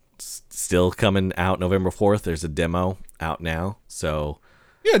Harvestella. Still coming out November 4th. There's a demo out now. So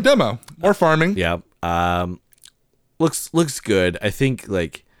yeah, demo. More farming. Yeah. Looks good. I think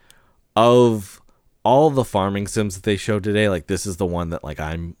like of all the farming sims that they showed today, like this is the one that like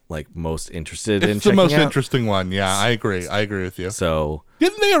I'm like most interested in. It's the most interesting one. Yeah, I agree with you. So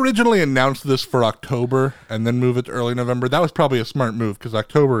didn't they originally announce this for October and then move it to early November? That was probably a smart move because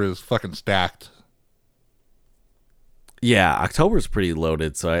October is fucking stacked. Yeah, October's pretty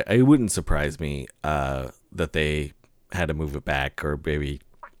loaded, so it wouldn't surprise me that they had to move it back, or maybe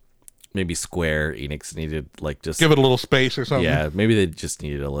Square Enix needed like just give it a little space or something. Yeah, maybe they just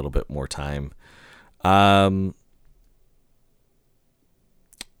needed a little bit more time.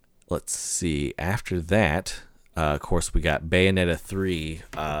 Let's see. After that, of course, we got Bayonetta 3.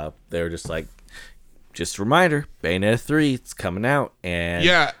 They were just like, just a reminder, Bayonetta 3, it's coming out. And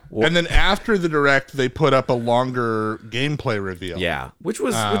yeah, and then after the Direct, they put up a longer gameplay reveal. Yeah, which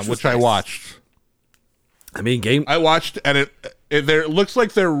I watched. I mean, I watched, and it looks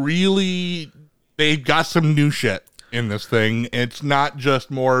like they've got some new shit in this thing. It's not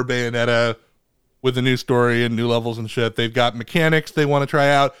just more Bayonetta with a new story and new levels and shit. They've got mechanics they want to try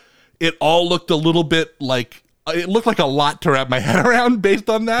out. It all looked a little bit like, it looked like a lot to wrap my head around based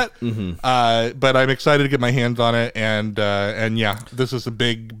on that. But I'm excited to get my hands on it. And yeah, this is a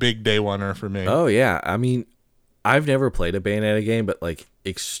big day oneer for me. Oh yeah. I mean, I've never played a Bayonetta game, but like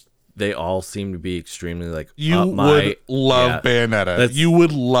they all seem to be extremely like you would love Bayonetta. You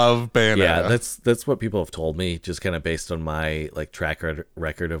would love Bayonetta. Yeah, that's what people have told me, just kind of based on my like track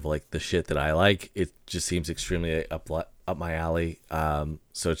record of like the shit that I like. It just seems extremely up my alley.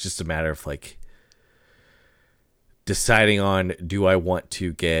 So it's just a matter of like deciding on, do I want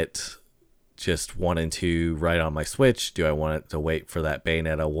to get just 1 and 2 right on my Switch? Do I want it to wait for that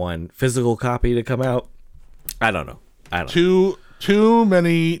Bayonetta 1 physical copy to come out? I don't know. Too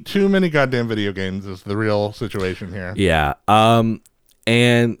many goddamn video games is the real situation here. Yeah. And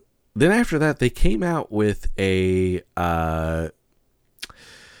then after that, they came out with a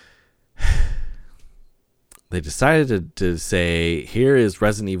they decided to say, here is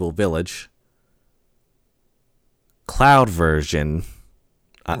Resident Evil Village cloud version,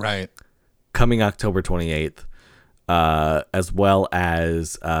 right, coming October 28th, as well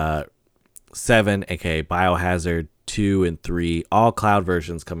as 7, aka Biohazard 2 and 3, all cloud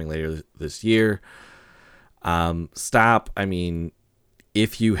versions coming later this year. Stop. I mean,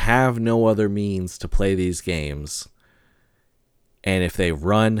 if you have no other means to play these games, and if they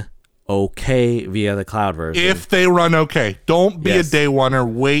run okay via the cloud version, don't be a day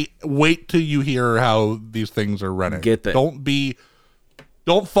oneer. Wait till you hear how these things are running.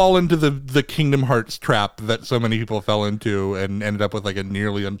 Don't fall into the Kingdom Hearts trap that so many people fell into and ended up with like a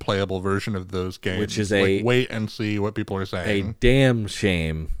nearly unplayable version of those games. Which is wait and see what people are saying. A damn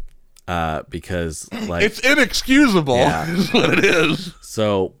shame. because like it's inexcusable. Yeah. Is what it is.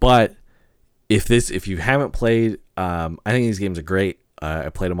 So, but if you haven't played, I think these games are great. I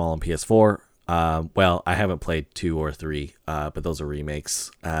played them all on PS4. Well, I haven't played 2 or 3, but those are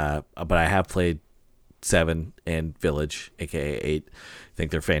remakes. But I have played 7 and Village, aka 8. I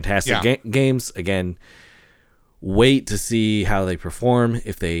think they're fantastic games. Again, wait to see how they perform.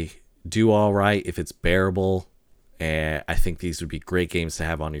 If they do all right, if it's bearable, and I think these would be great games to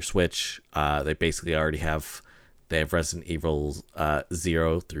have on your Switch. They basically already have. They have Resident Evil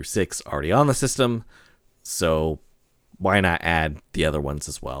 0 through 6 already on the system, so why not add the other ones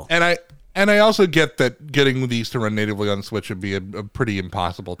as well? And I also get that getting these to run natively on Switch would be a pretty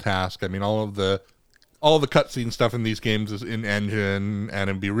impossible task. I mean, all the cutscene stuff in these games is in engine, and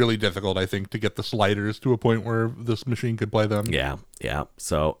it'd be really difficult, I think, to get the sliders to a point where this machine could play them. Yeah.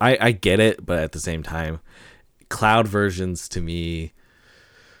 So I get it, but at the same time, cloud versions to me,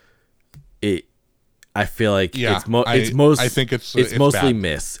 I feel like it's mostly bad.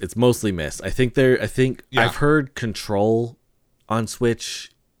 miss. It's mostly miss. I think I've heard Control on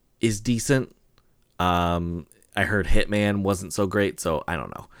Switch is decent. I heard Hitman wasn't so great, so I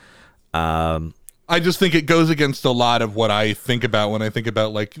don't know. I just think it goes against a lot of what I think about when I think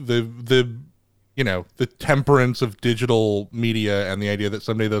about like the temperance of digital media and the idea that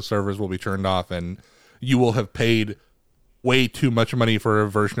someday those servers will be turned off and you will have paid way too much money for a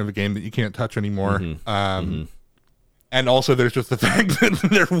version of a game that you can't touch anymore. And also there's just the fact that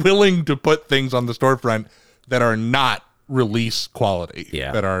they're willing to put things on the storefront that are not release quality.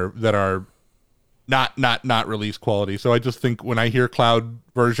 Yeah. That are not release quality. So I just think when I hear cloud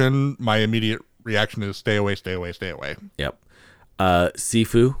version, my immediate reaction is stay away. Yep.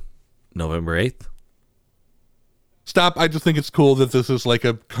 Sifu, November 8th. Stop. I just think it's cool that this is like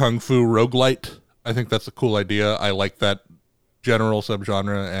a kung fu roguelite. I think that's a cool idea. I like that general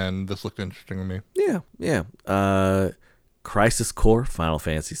subgenre, and this looked interesting to me. Yeah. Crisis Core, Final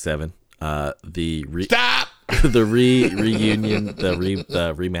Fantasy VII. Stop! The reunion,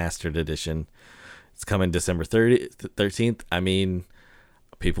 the remastered edition. It's coming December 13th. I mean,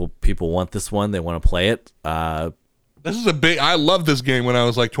 people want this one. They want to play it. This is I love this game when I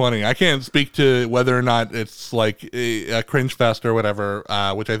was like 20. I can't speak to whether or not it's like a cringe fest or whatever,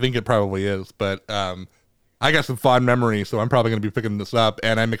 which I think it probably is, but I got some fond memories, so I'm probably going to be picking this up,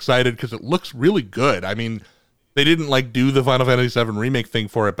 and I'm excited because it looks really good. I mean, they didn't like do the Final Fantasy VII remake thing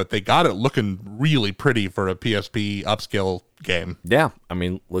for it, but they got it looking really pretty for a PSP upscale game. Yeah, I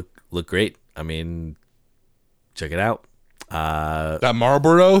mean, look great. I mean, check it out. That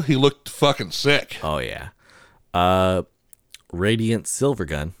Marlboro, he looked fucking sick. Oh yeah. Radiant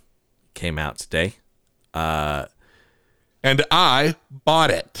Silvergun came out today. And I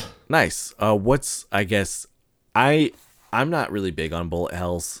bought it. Nice. I'm not really big on bullet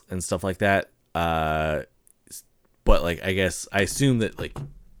hells and stuff like that. But like, I guess I assume that like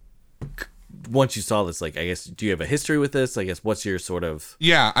once you saw this, like, I guess, do you have a history with this? I guess, what's your sort of...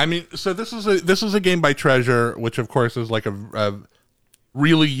 Yeah, I mean, so this is a game by Treasure, which of course is like a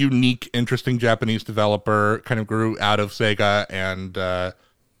really unique, interesting Japanese developer, kind of grew out of Sega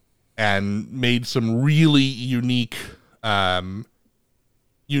and made some really unique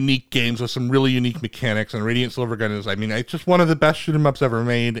games with some really unique mechanics. And Radiant Silvergun is, I mean, it's just one of the best shoot 'em ups ever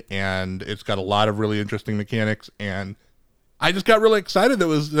made, and it's got a lot of really interesting mechanics. And I just got really excited that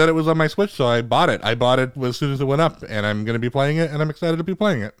it was on my Switch, so I bought it. I bought it as soon as it went up, and I'm going to be playing it, and I'm excited to be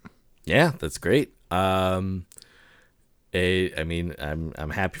playing it. Yeah, that's great. I mean,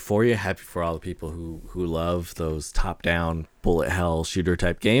 I'm happy for you. Happy for all the people who love those top-down bullet hell shooter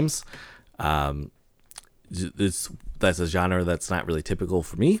type games. That's a genre that's not really typical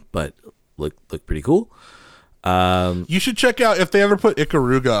for me, but look pretty cool. You should check out, if they ever put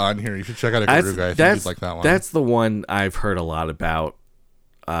Ikaruga on here, you should check out Ikaruga. I think you'd like that one. That's the one I've heard a lot about.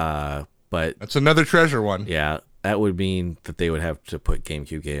 But that's another Treasure one. Yeah, that would mean that they would have to put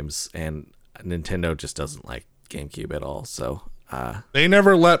GameCube games, and Nintendo just doesn't like GameCube at all. So they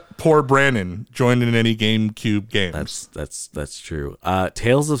never let poor Brandon join in any GameCube games. That's true.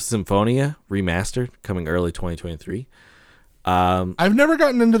 Tales of Symphonia remastered, coming early 2023. I've never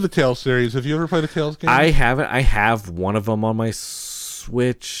gotten into the Tales series. Have you ever played a Tales game? I haven't. I have one of them on my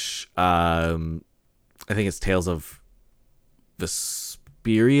Switch. I think it's Tales of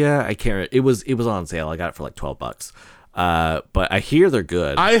Vesperia. I can't. It was on sale. I got it for like $12. But I hear they're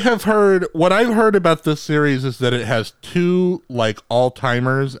good. What I've heard about this series is that it has 2 like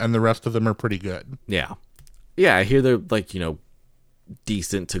all-timers, and the rest of them are pretty good. Yeah. I hear they're like,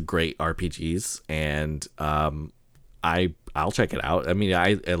 decent to great RPGs, and I'll check it out. I mean,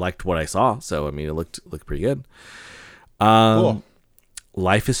 I liked what I saw, so I mean, it looked pretty good. Cool.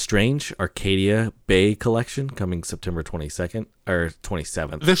 Life is Strange Arcadia Bay Collection coming September 22nd or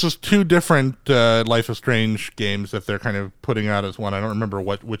 27th. This is two different Life is Strange games that they're kind of putting out as one. I don't remember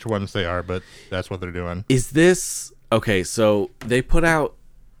which ones they are, but that's what they're doing. Is this okay? So they put out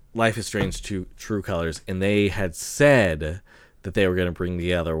Life is Strange to True Colors, and they had said that they were going to bring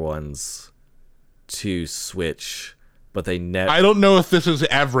the other ones to Switch, but they never. I don't know if this is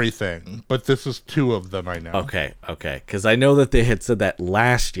everything, but this is two of them. I know. Okay, because I know that they had said that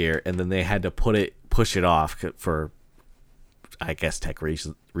last year, and then they had to push it off for, I guess, tech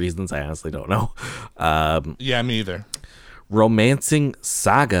reasons. I honestly don't know. Yeah, me either. Romancing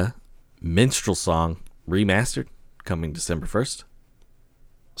Saga Minstrel Song Remastered coming December 1st.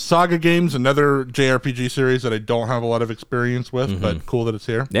 Saga Games, another JRPG series that I don't have a lot of experience with, but cool that it's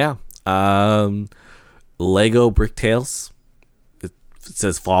here. Yeah. Lego Brick Tales. It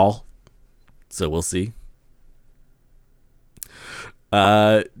says fall, so we'll see.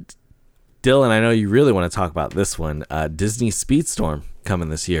 Dylan, I know you really want to talk about this one. Disney Speedstorm coming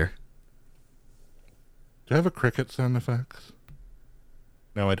this year. Do I have a cricket sound effects?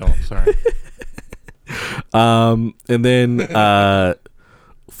 No, I don't. Sorry. And then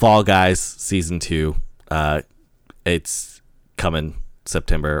Fall Guys Season 2. It's coming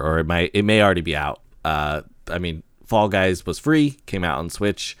September, or it may already be out. I mean, Fall Guys was free, came out on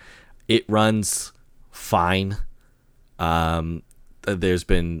Switch. It runs fine. There's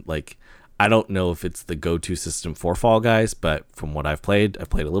been I don't know if it's the go-to system for Fall Guys, but from what I've played a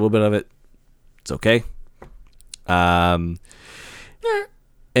little bit of it. It's okay. And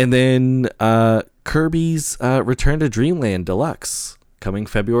then Kirby's Return to Dreamland Deluxe coming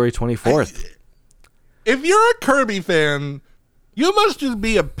February 24th. If you're a Kirby fan, you must just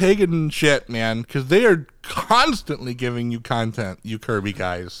be a pig in shit, man, because they are constantly giving you content, you Kirby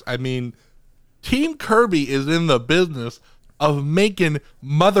guys. I mean, Team Kirby is in the business of making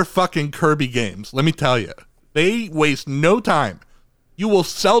motherfucking Kirby games. Let me tell you, they waste no time. You will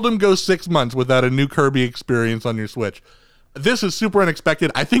seldom go 6 months without a new Kirby experience on your Switch. This is super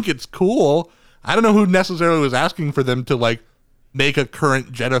unexpected. I think it's cool. I don't know who necessarily was asking for them to make a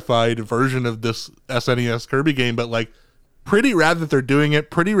current genified version of this SNES Kirby game, but pretty rad that they're doing it.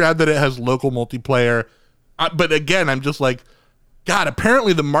 Pretty rad that it has local multiplayer. But again, I'm just God,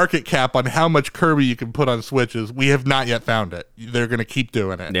 apparently the market cap on how much Kirby you can put on Switch is, we have not yet found it. They're going to keep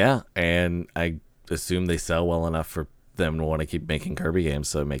doing it. Yeah, and I assume they sell well enough for them to want to keep making Kirby games,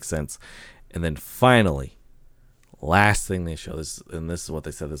 so it makes sense. And then finally, last thing they show, this is what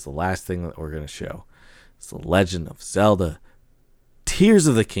they said, this is the last thing that we're going to show. It's The Legend of Zelda Tears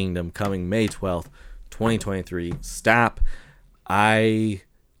of the Kingdom coming May 12th, 2023. Stop. I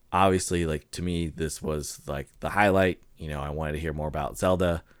obviously, to me, this was the highlight. I wanted to hear more about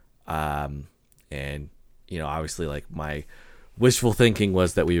Zelda. And, obviously, my wishful thinking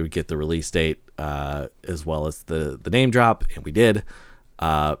was that we would get the release date as well as the name drop, and we did.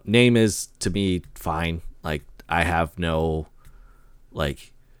 Name is, to me, fine. I have no,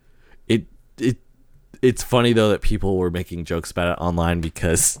 it's funny though that people were making jokes about it online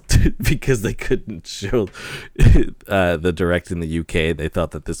because they couldn't show the direct in the UK. They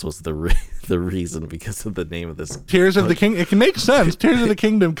thought that this was the reason because of the name of this. Tears of the King. It can make sense. Tears of the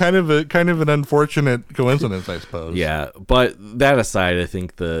Kingdom, kind of an unfortunate coincidence, I suppose. Yeah, but that aside, I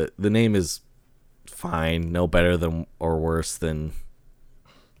think the name is fine. No better than or worse than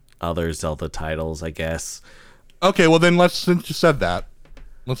other Zelda titles, I guess. Okay, well then since you said that,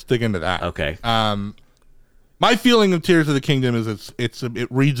 let's dig into that. Okay. My feeling of Tears of the Kingdom is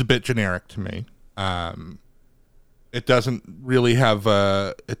it reads a bit generic to me. It doesn't really have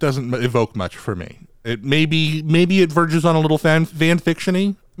it doesn't evoke much for me. It maybe it verges on a little fan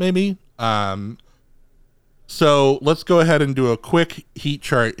fiction-y, maybe. So let's go ahead and do a quick heat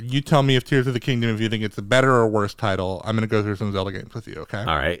chart. You tell me if Tears of the Kingdom, if you think it's a better or worse title. I'm going to go through some Zelda games with you. Okay.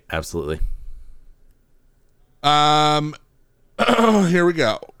 All right. Absolutely. Here we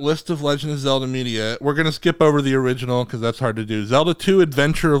go. List of Legend of Zelda media. We're going to skip over the original because that's hard to do. Zelda 2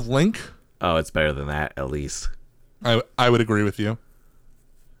 Adventure of Link. Oh, it's better than that, at least. I would agree with you.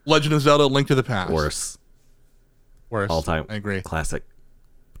 Legend of Zelda Link to the Past. Worse. All time. I agree. Classic.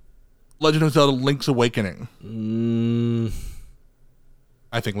 Legend of Zelda Link's Awakening.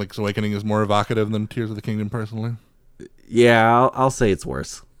 I think Link's Awakening is more evocative than Tears of the Kingdom, personally. Yeah, I'll say it's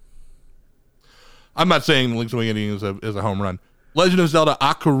worse. I'm not saying Link's Awakening is a home run. Legend of Zelda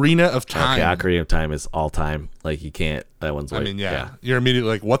Ocarina of Time. Okay, Ocarina of Time is all time. You can't. That one's. Yeah. You're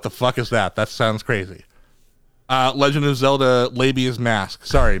immediately what the fuck is that? That sounds crazy. Legend of Zelda Labia's Mask.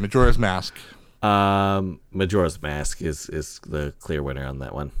 Sorry, Majora's Mask. Majora's Mask is the clear winner on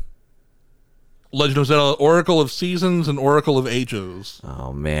that one. Legend of Zelda Oracle of Seasons and Oracle of Ages.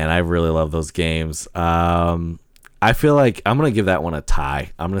 Oh man, I really love those games. I feel like I'm gonna give that one a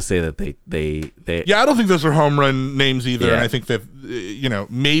tie. I'm gonna say that they Yeah, I don't think those are home run names either. Yeah. And I think that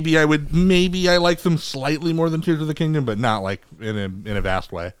maybe I like them slightly more than Tears of the Kingdom, but not like in a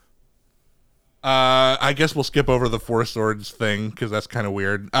vast way. I guess we'll skip over the Four Swords thing because that's kind of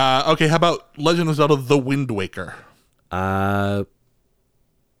weird. Okay, how about Legend of Zelda: The Wind Waker? I'll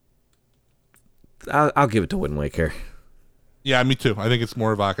give it to Wind Waker. Yeah, me too. I think it's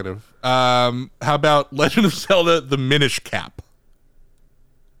more evocative. How about Legend of Zelda: The Minish Cap?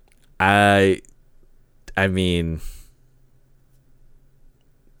 I mean,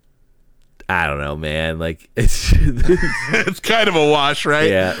 I don't know, man. Like it's It's kind of a wash, right?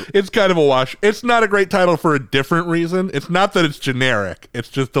 Yeah. It's kind of a wash. It's not a great title for a different reason. It's not that it's generic. It's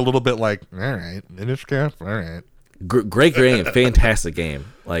just a little bit like, all right, Minish Cap, all right. great game, fantastic game.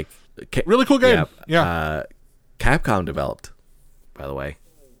 Like Really cool game. Yeah. Capcom developed, by the way.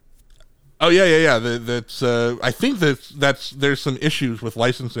 Oh yeah. That's I think that's there's some issues with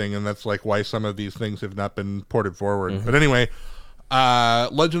licensing, and that's like why some of these things have not been ported forward. Mm-hmm. But anyway,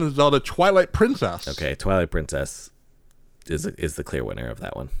 Legend of Zelda: Twilight Princess. Okay, Twilight Princess is the clear winner of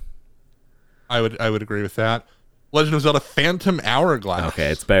that one. I would agree with that. Legend of Zelda: Phantom Hourglass. Okay,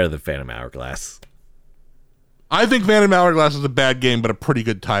 it's better than Phantom Hourglass. I think Phantom Hourglass is a bad game, but a pretty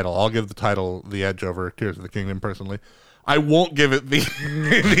good title. I'll give the title the edge over Tears of the Kingdom, personally. I won't give it the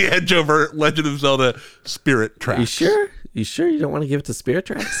the edge over Legend of Zelda Spirit Tracks. You sure? You sure you don't want to give it to Spirit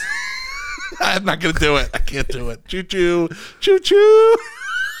Tracks? I'm not going to do it. I can't do it. Choo-choo. Choo-choo.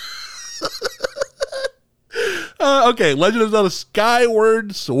 Okay, Legend of Zelda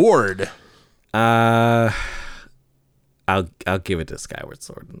Skyward Sword. I'll give it to Skyward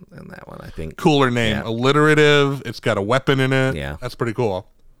Sword in that one, I think. Cooler name. Yeah. Alliterative. It's got a weapon in it. Yeah. That's pretty cool.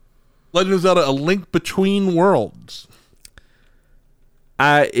 Legend of Zelda: A Link Between Worlds.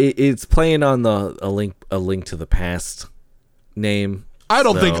 It's playing on a link to the past name. I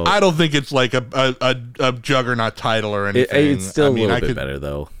don't think it's like a juggernaut title or anything. It's still a little bit better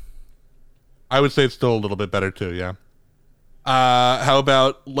though. I would say it's still a little bit better too, yeah. How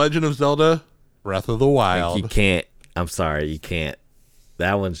about Legend of Zelda Breath of the Wild? You can't. I'm sorry, you can't.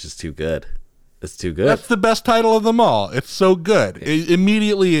 That one's just too good. It's too good. That's the best title of them all. It's so good.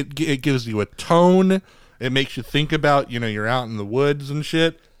 Immediately, it gives you a tone. It makes you think about, you're out in the woods and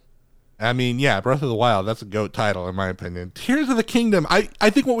shit. I mean, yeah, Breath of the Wild, that's a GOAT title, in my opinion. Tears of the Kingdom, I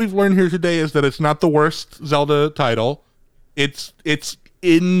think what we've learned here today is that it's not the worst Zelda title. It's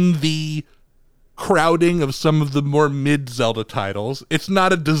in the crowding of some of the more mid-Zelda titles. It's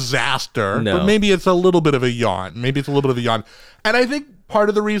not a disaster, No. but maybe it's a little bit of a yawn. And I think part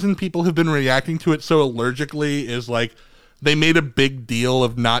of the reason people have been reacting to it so allergically is, like, they made a big deal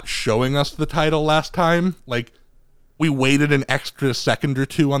of not showing us the title last time. Like, we waited an extra second or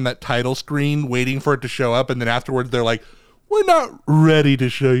two on that title screen waiting for it to show up, and then afterwards they're like, we're not ready to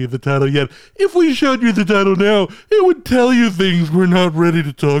show you the title yet. If we showed you the title now, it would tell you things we're not ready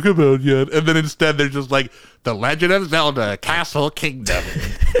to talk about yet. And then instead they're just like, The Legend of Zelda Castle Kingdom.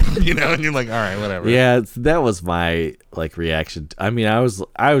 And you're like, all right, whatever. Yeah, that was my reaction. I mean, I was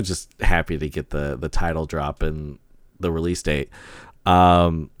just happy to get the title drop and the release date.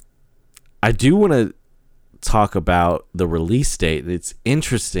 I do want to talk about the release date. It's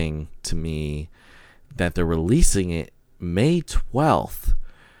interesting to me that they're releasing it May 12th.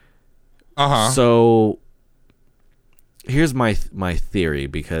 So here's my theory,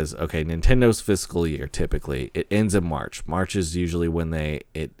 because Nintendo's fiscal year, typically it ends in March. March is usually when it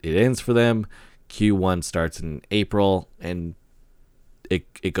ends for them. Q1 starts in April and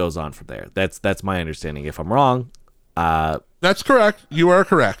it goes on from there. That's my understanding. If I'm wrong, that's correct. You are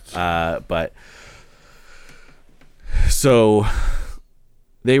correct. But so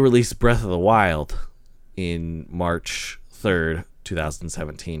they released Breath of the Wild in March 3rd,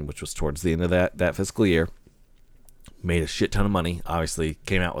 2017, which was towards the end of that fiscal year. Made a shit ton of money. Obviously,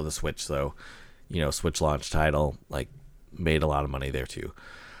 came out with a Switch, so Switch launch title, made a lot of money there too.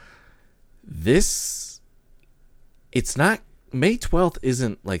 It's not May 12th.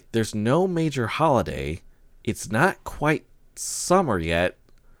 Isn't there's no major holiday. It's not quite summer yet.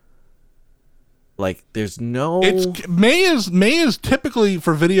 There's no. May is typically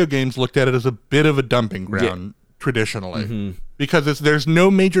for video games looked at it as a bit of a dumping ground traditionally, because there's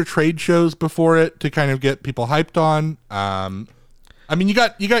no major trade shows before it to kind of get people hyped on. I mean, you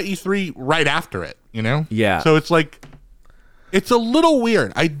got E3 right after it, Yeah. So it's a little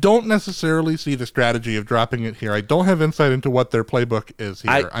weird. I don't necessarily see the strategy of dropping it here. I don't have insight into what their playbook is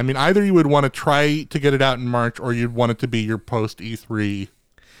here. I mean, either you would want to try to get it out in March, or you'd want it to be your post E3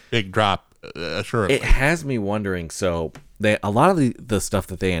 big drop. assuredly. It has me wondering. So a lot of the stuff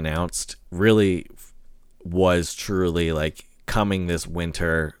that they announced really was truly like coming this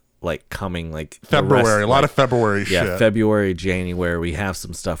winter, like coming like February, a lot of February shit. Yeah, February, January. We have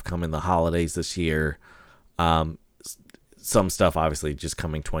some stuff coming the holidays this year. Some stuff obviously just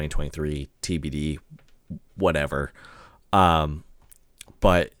coming 2023 TBD, whatever.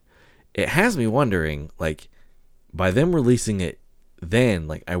 But it has me wondering, like, by them releasing it then,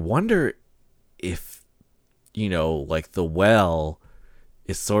 like, I wonder if, like the well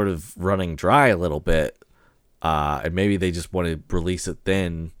is sort of running dry a little bit. And maybe they just want to release it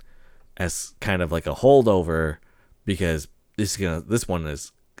then as kind of like a holdover, because it's gonna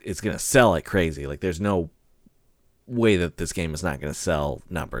sell like crazy. Like, there's no way that this game is not gonna sell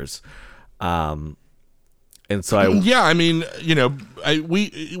numbers. And so I mean, we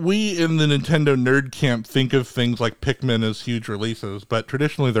in the Nintendo nerd camp think of things like Pikmin as huge releases, but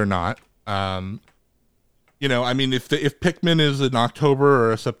traditionally they're not. I mean, if Pikmin is in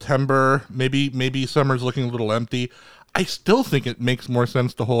October or September, maybe summer's looking a little empty. I still think it makes more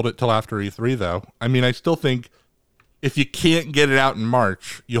sense to hold it till after E3, though. I mean, I still think if you can't get it out in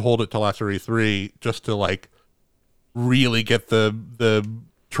March, you hold it till after E3 just to like really get the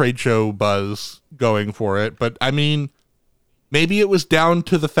trade show buzz going for it. But I mean, maybe it was down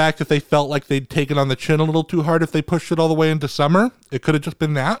to the fact that they felt like they'd taken on the chin a little too hard if they pushed it all the way into summer. It could have just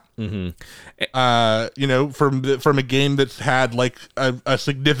been that. Mm-hmm. From a game that's had like a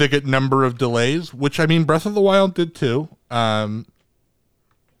significant number of delays, which I mean, Breath of the Wild did too.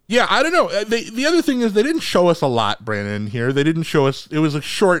 Yeah, I don't know. The other thing is they didn't show us a lot, Brandon, here. They didn't show us, it was a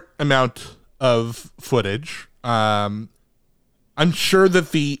short amount of footage. I'm sure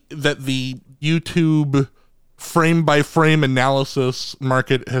that the YouTube frame by frame analysis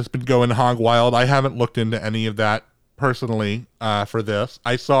market has been going hog wild. I haven't looked into any of that personally for this.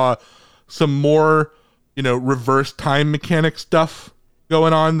 I saw some more, reverse time mechanic stuff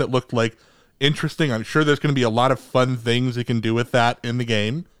going on that looked like interesting. I'm sure there's going to be a lot of fun things you can do with that in the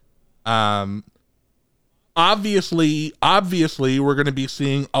game. Obviously, we're going to be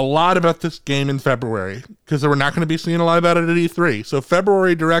seeing a lot about this game in February, because we're not going to be seeing a lot about it at E3. So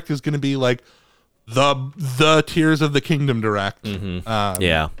February Direct is going to be like the Tears of the Kingdom Direct.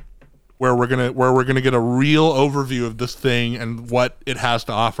 Yeah, where we're gonna get a real overview of this thing and what it has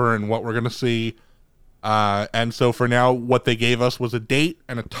to offer and what we're gonna see. And so for now, what they gave us was a date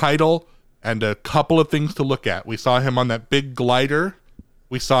and a title and a couple of things to look at. We saw him on that big glider.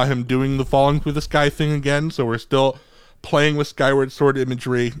 We saw him doing the falling through the sky thing again, so we're still playing with Skyward Sword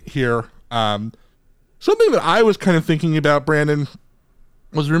imagery here. Something that I was kind of thinking about, Brandon,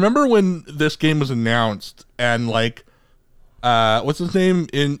 was remember when this game was announced and like, what's his name?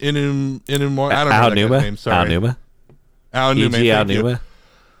 I don't know that guy's name. Sorry. Aonuma. Aonuma.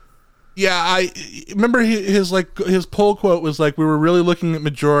 Yeah, I remember his poll quote was like, we were really looking at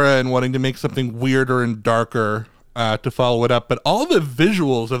Majora and wanting to make something weirder and darker to follow it up, but all the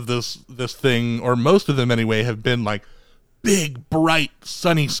visuals of this thing, or most of them anyway, have been like big, bright,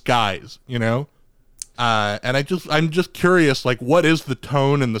 sunny skies, and I'm just curious, like, what is the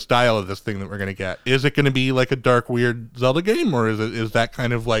tone and the style of this thing that we're gonna get? Is it gonna be like a dark, weird Zelda game, or is that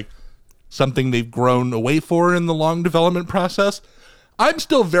kind of like something they've grown away for in the long development process? I'm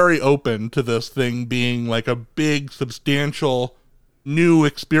still very open to this thing being like a big, substantial new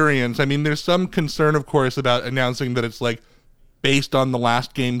experience. I mean, there's some concern, of course, about announcing that it's like based on the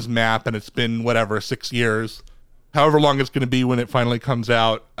last game's map and it's been 6 years, however long it's going to be when it finally comes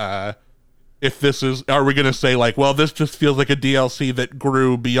out. If this is, are we going to say like, well, this just feels like a DLC that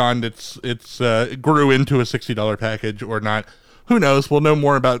grew beyond its grew into a $60 package or not? Who knows? We'll know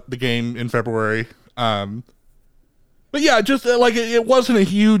more about the game in February. But yeah, just like it wasn't a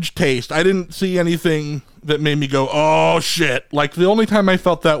huge taste. I didn't see anything that made me go, oh shit. Like the only time I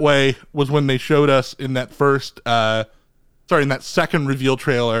felt that way was when they showed us in that in that second reveal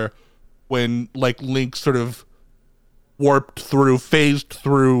trailer, when like Link sort of phased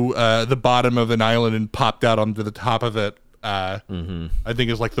through the bottom of an island and popped out onto the top of it. I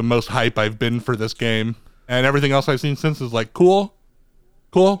think is like the most hype I've been for this game. And everything else I've seen since is like, cool.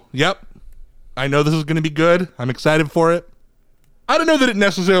 Yep. I know this is going to be good. I'm excited for it. I don't know that it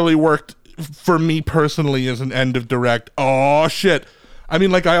necessarily worked for me personally as an end of Direct. Oh, shit. I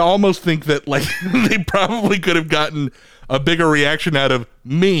mean, like, I almost think that, like, they probably could have gotten a bigger reaction out of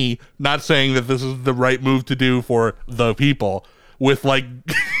me not saying that this is the right move to do for the people with, like,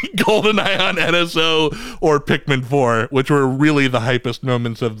 GoldenEye on NSO or Pikmin 4, which were really the hypest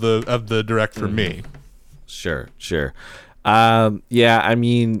moments of the Direct for me. Sure. Yeah, I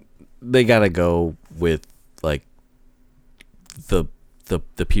mean, they gotta go with like the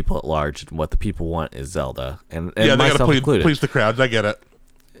the people at large, and what the people want is Zelda, and yeah, they myself gotta included. please the crowds. I get it.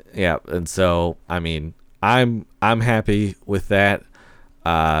 Yeah, and so I mean, I'm happy with that.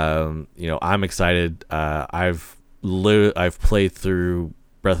 I'm excited. I've played through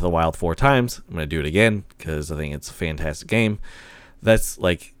Breath of the Wild 4 times. I'm gonna do it again because I think it's a fantastic game. That's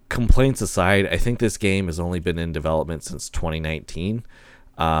like, complaints aside, I think this game has only been in development since 2019.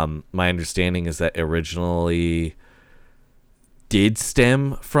 My understanding is that originally did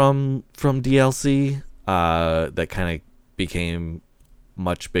stem from DLC that kind of became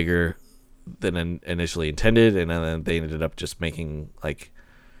much bigger than initially intended, and then they ended up just making like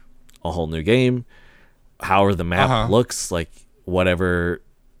a whole new game. However, the map looks like, whatever,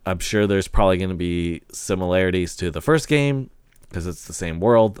 I'm sure there's probably going to be similarities to the first game because it's the same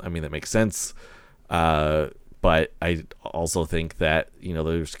world. I mean, that makes sense. But I also think that,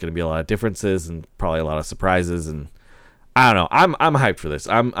 there's going to be a lot of differences and probably a lot of surprises, and I don't know. I'm hyped for this.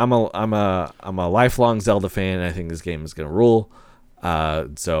 I'm a lifelong Zelda fan, and I think this game is going to rule.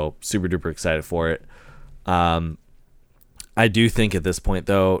 So super duper excited for it. I do think at this point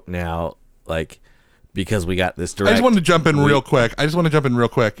though, now, like, because we got this direct, I just wanted to jump in real quick. I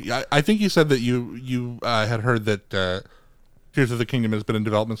think you said that you had heard that Tears of the Kingdom has been in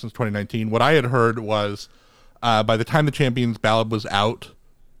development since 2019. What I had heard was by the time the Champions Ballad was out,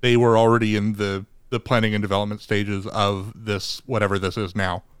 they were already in the planning and development stages of this, whatever this is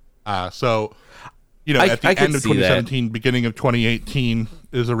now. So, at the end of 2017, beginning of 2018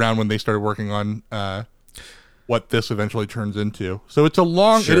 is around when they started working on what this eventually turns into. So it is a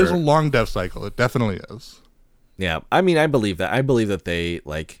long dev cycle. It definitely is. Yeah. I mean, I believe that. I believe that they,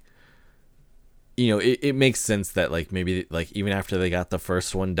 like, it makes sense that, like, maybe, like, even after they got the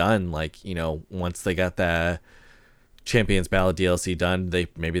first one done, like, once they got the Champions Ballad DLC done, they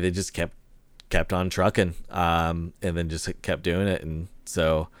just kept on trucking, and then just kept doing it. And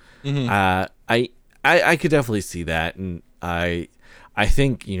so, I could definitely see that. And I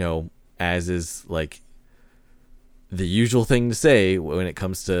think, as is, like, the usual thing to say when it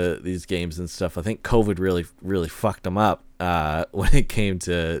comes to these games and stuff, I think COVID really fucked them up when it came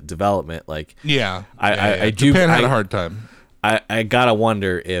to development. Like, Japan had a hard time. I gotta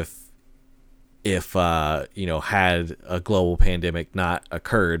wonder if had a global pandemic not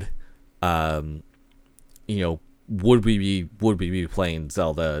occurred, would we be playing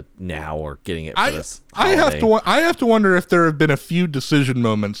Zelda now or getting it for this holiday? I have to wonder if there have been a few decision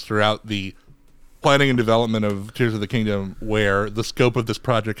moments throughout the planning and development of Tears of the Kingdom where the scope of this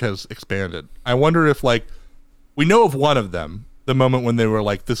project has expanded. I wonder if, like, we know of one of them, the moment when they were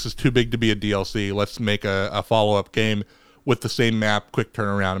like, this is too big to be a DLC, let's make a follow-up game with the same map, quick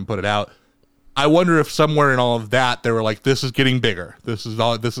turnaround, and put it out. I wonder if somewhere in all of that they were like, this is getting bigger. This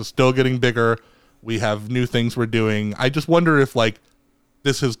is still getting bigger. We have new things we're doing. I just wonder if, like,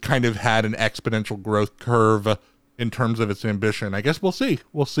 this has kind of had an exponential growth curve in terms of its ambition. I guess we'll see.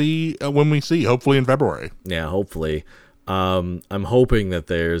 We'll see when we see, hopefully in February. Yeah, hopefully. I'm hoping that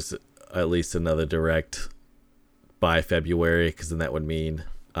there's at least another direct by February, because then that would mean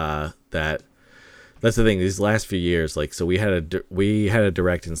that that's the thing. These last few years, like, so we had a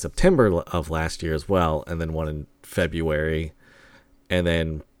direct in September of last year as well, and then one in February, and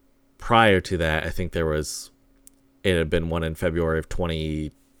then prior to that, I think it had been one in February of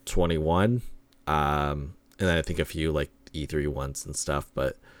 2021. And then I think a few, like, E3 ones and stuff,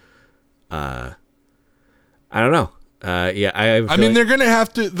 but I don't know. I mean, they're gonna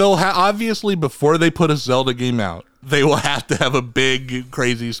have to. Obviously, before they put a Zelda game out, they will have to have a big,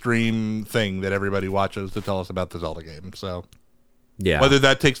 crazy stream thing that everybody watches to tell us about the Zelda game. So, yeah, whether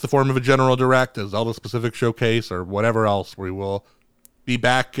that takes the form of a general direct, a Zelda-specific showcase, or whatever else, we will be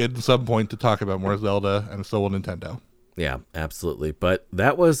back at some point to talk about more Zelda, and so will Nintendo. Yeah, absolutely. But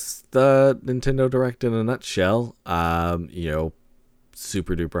that was the Nintendo Direct in a nutshell. Super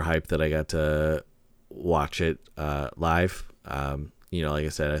duper hyped that I got to watch it live. Like I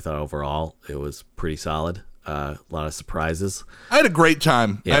said, I thought overall it was pretty solid. A lot of surprises. I had a great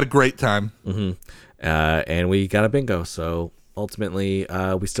time. Yeah. Mm-hmm. And we got a bingo, so ultimately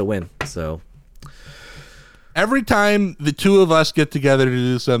we still win. So every time the two of us get together to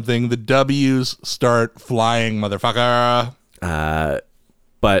do something, the W's start flying, motherfucker.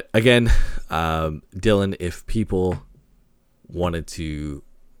 But again, Dylan, if people wanted to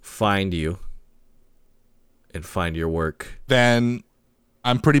find you and find your work, then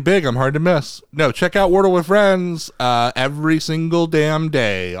I'm pretty big. I'm hard to miss. No, check out Wordle with Friends every single damn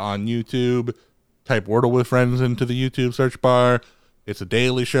day on YouTube. Type Wordle with Friends into the YouTube search bar. It's a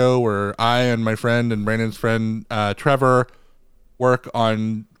daily show where I and my friend and Brandon's friend Trevor work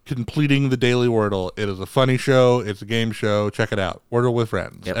on completing the Daily Wordle. It is a funny show. It's a game show. Check it out. Wordle with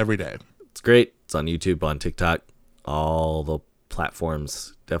friends every day. It's great. It's on YouTube, on TikTok, all the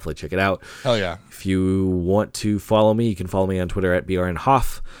platforms. Definitely check it out. Hell yeah. If you want to follow me, you can follow me on Twitter at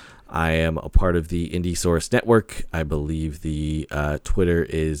BRNHoff. I am a part of the Indiesaurus Network. I believe the Twitter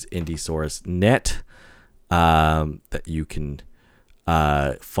is IndiesaurusNet, that you can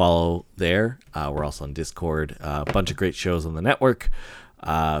follow there. We're also on Discord. A bunch of great shows on the network.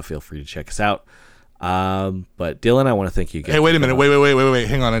 Feel free to check us out. But Dylan, I want to thank you again. Hey, wait a minute. Wait.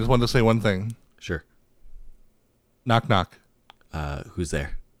 Hang on. I just wanted to say one thing. Sure. Knock, knock. Who's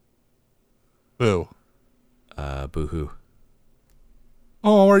there? Boo. Boo-hoo.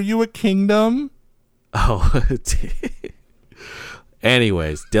 Oh, are you a kingdom? Oh,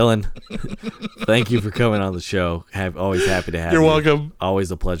 anyways, Dylan, thank you for coming on the show. Always happy to have you. You're welcome. Always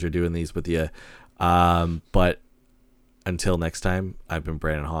a pleasure doing these with you. But until next time, I've been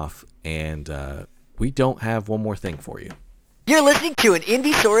Brandon Hoff, and we don't have one more thing for you. You're listening to an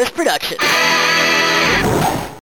Indiesaurus production.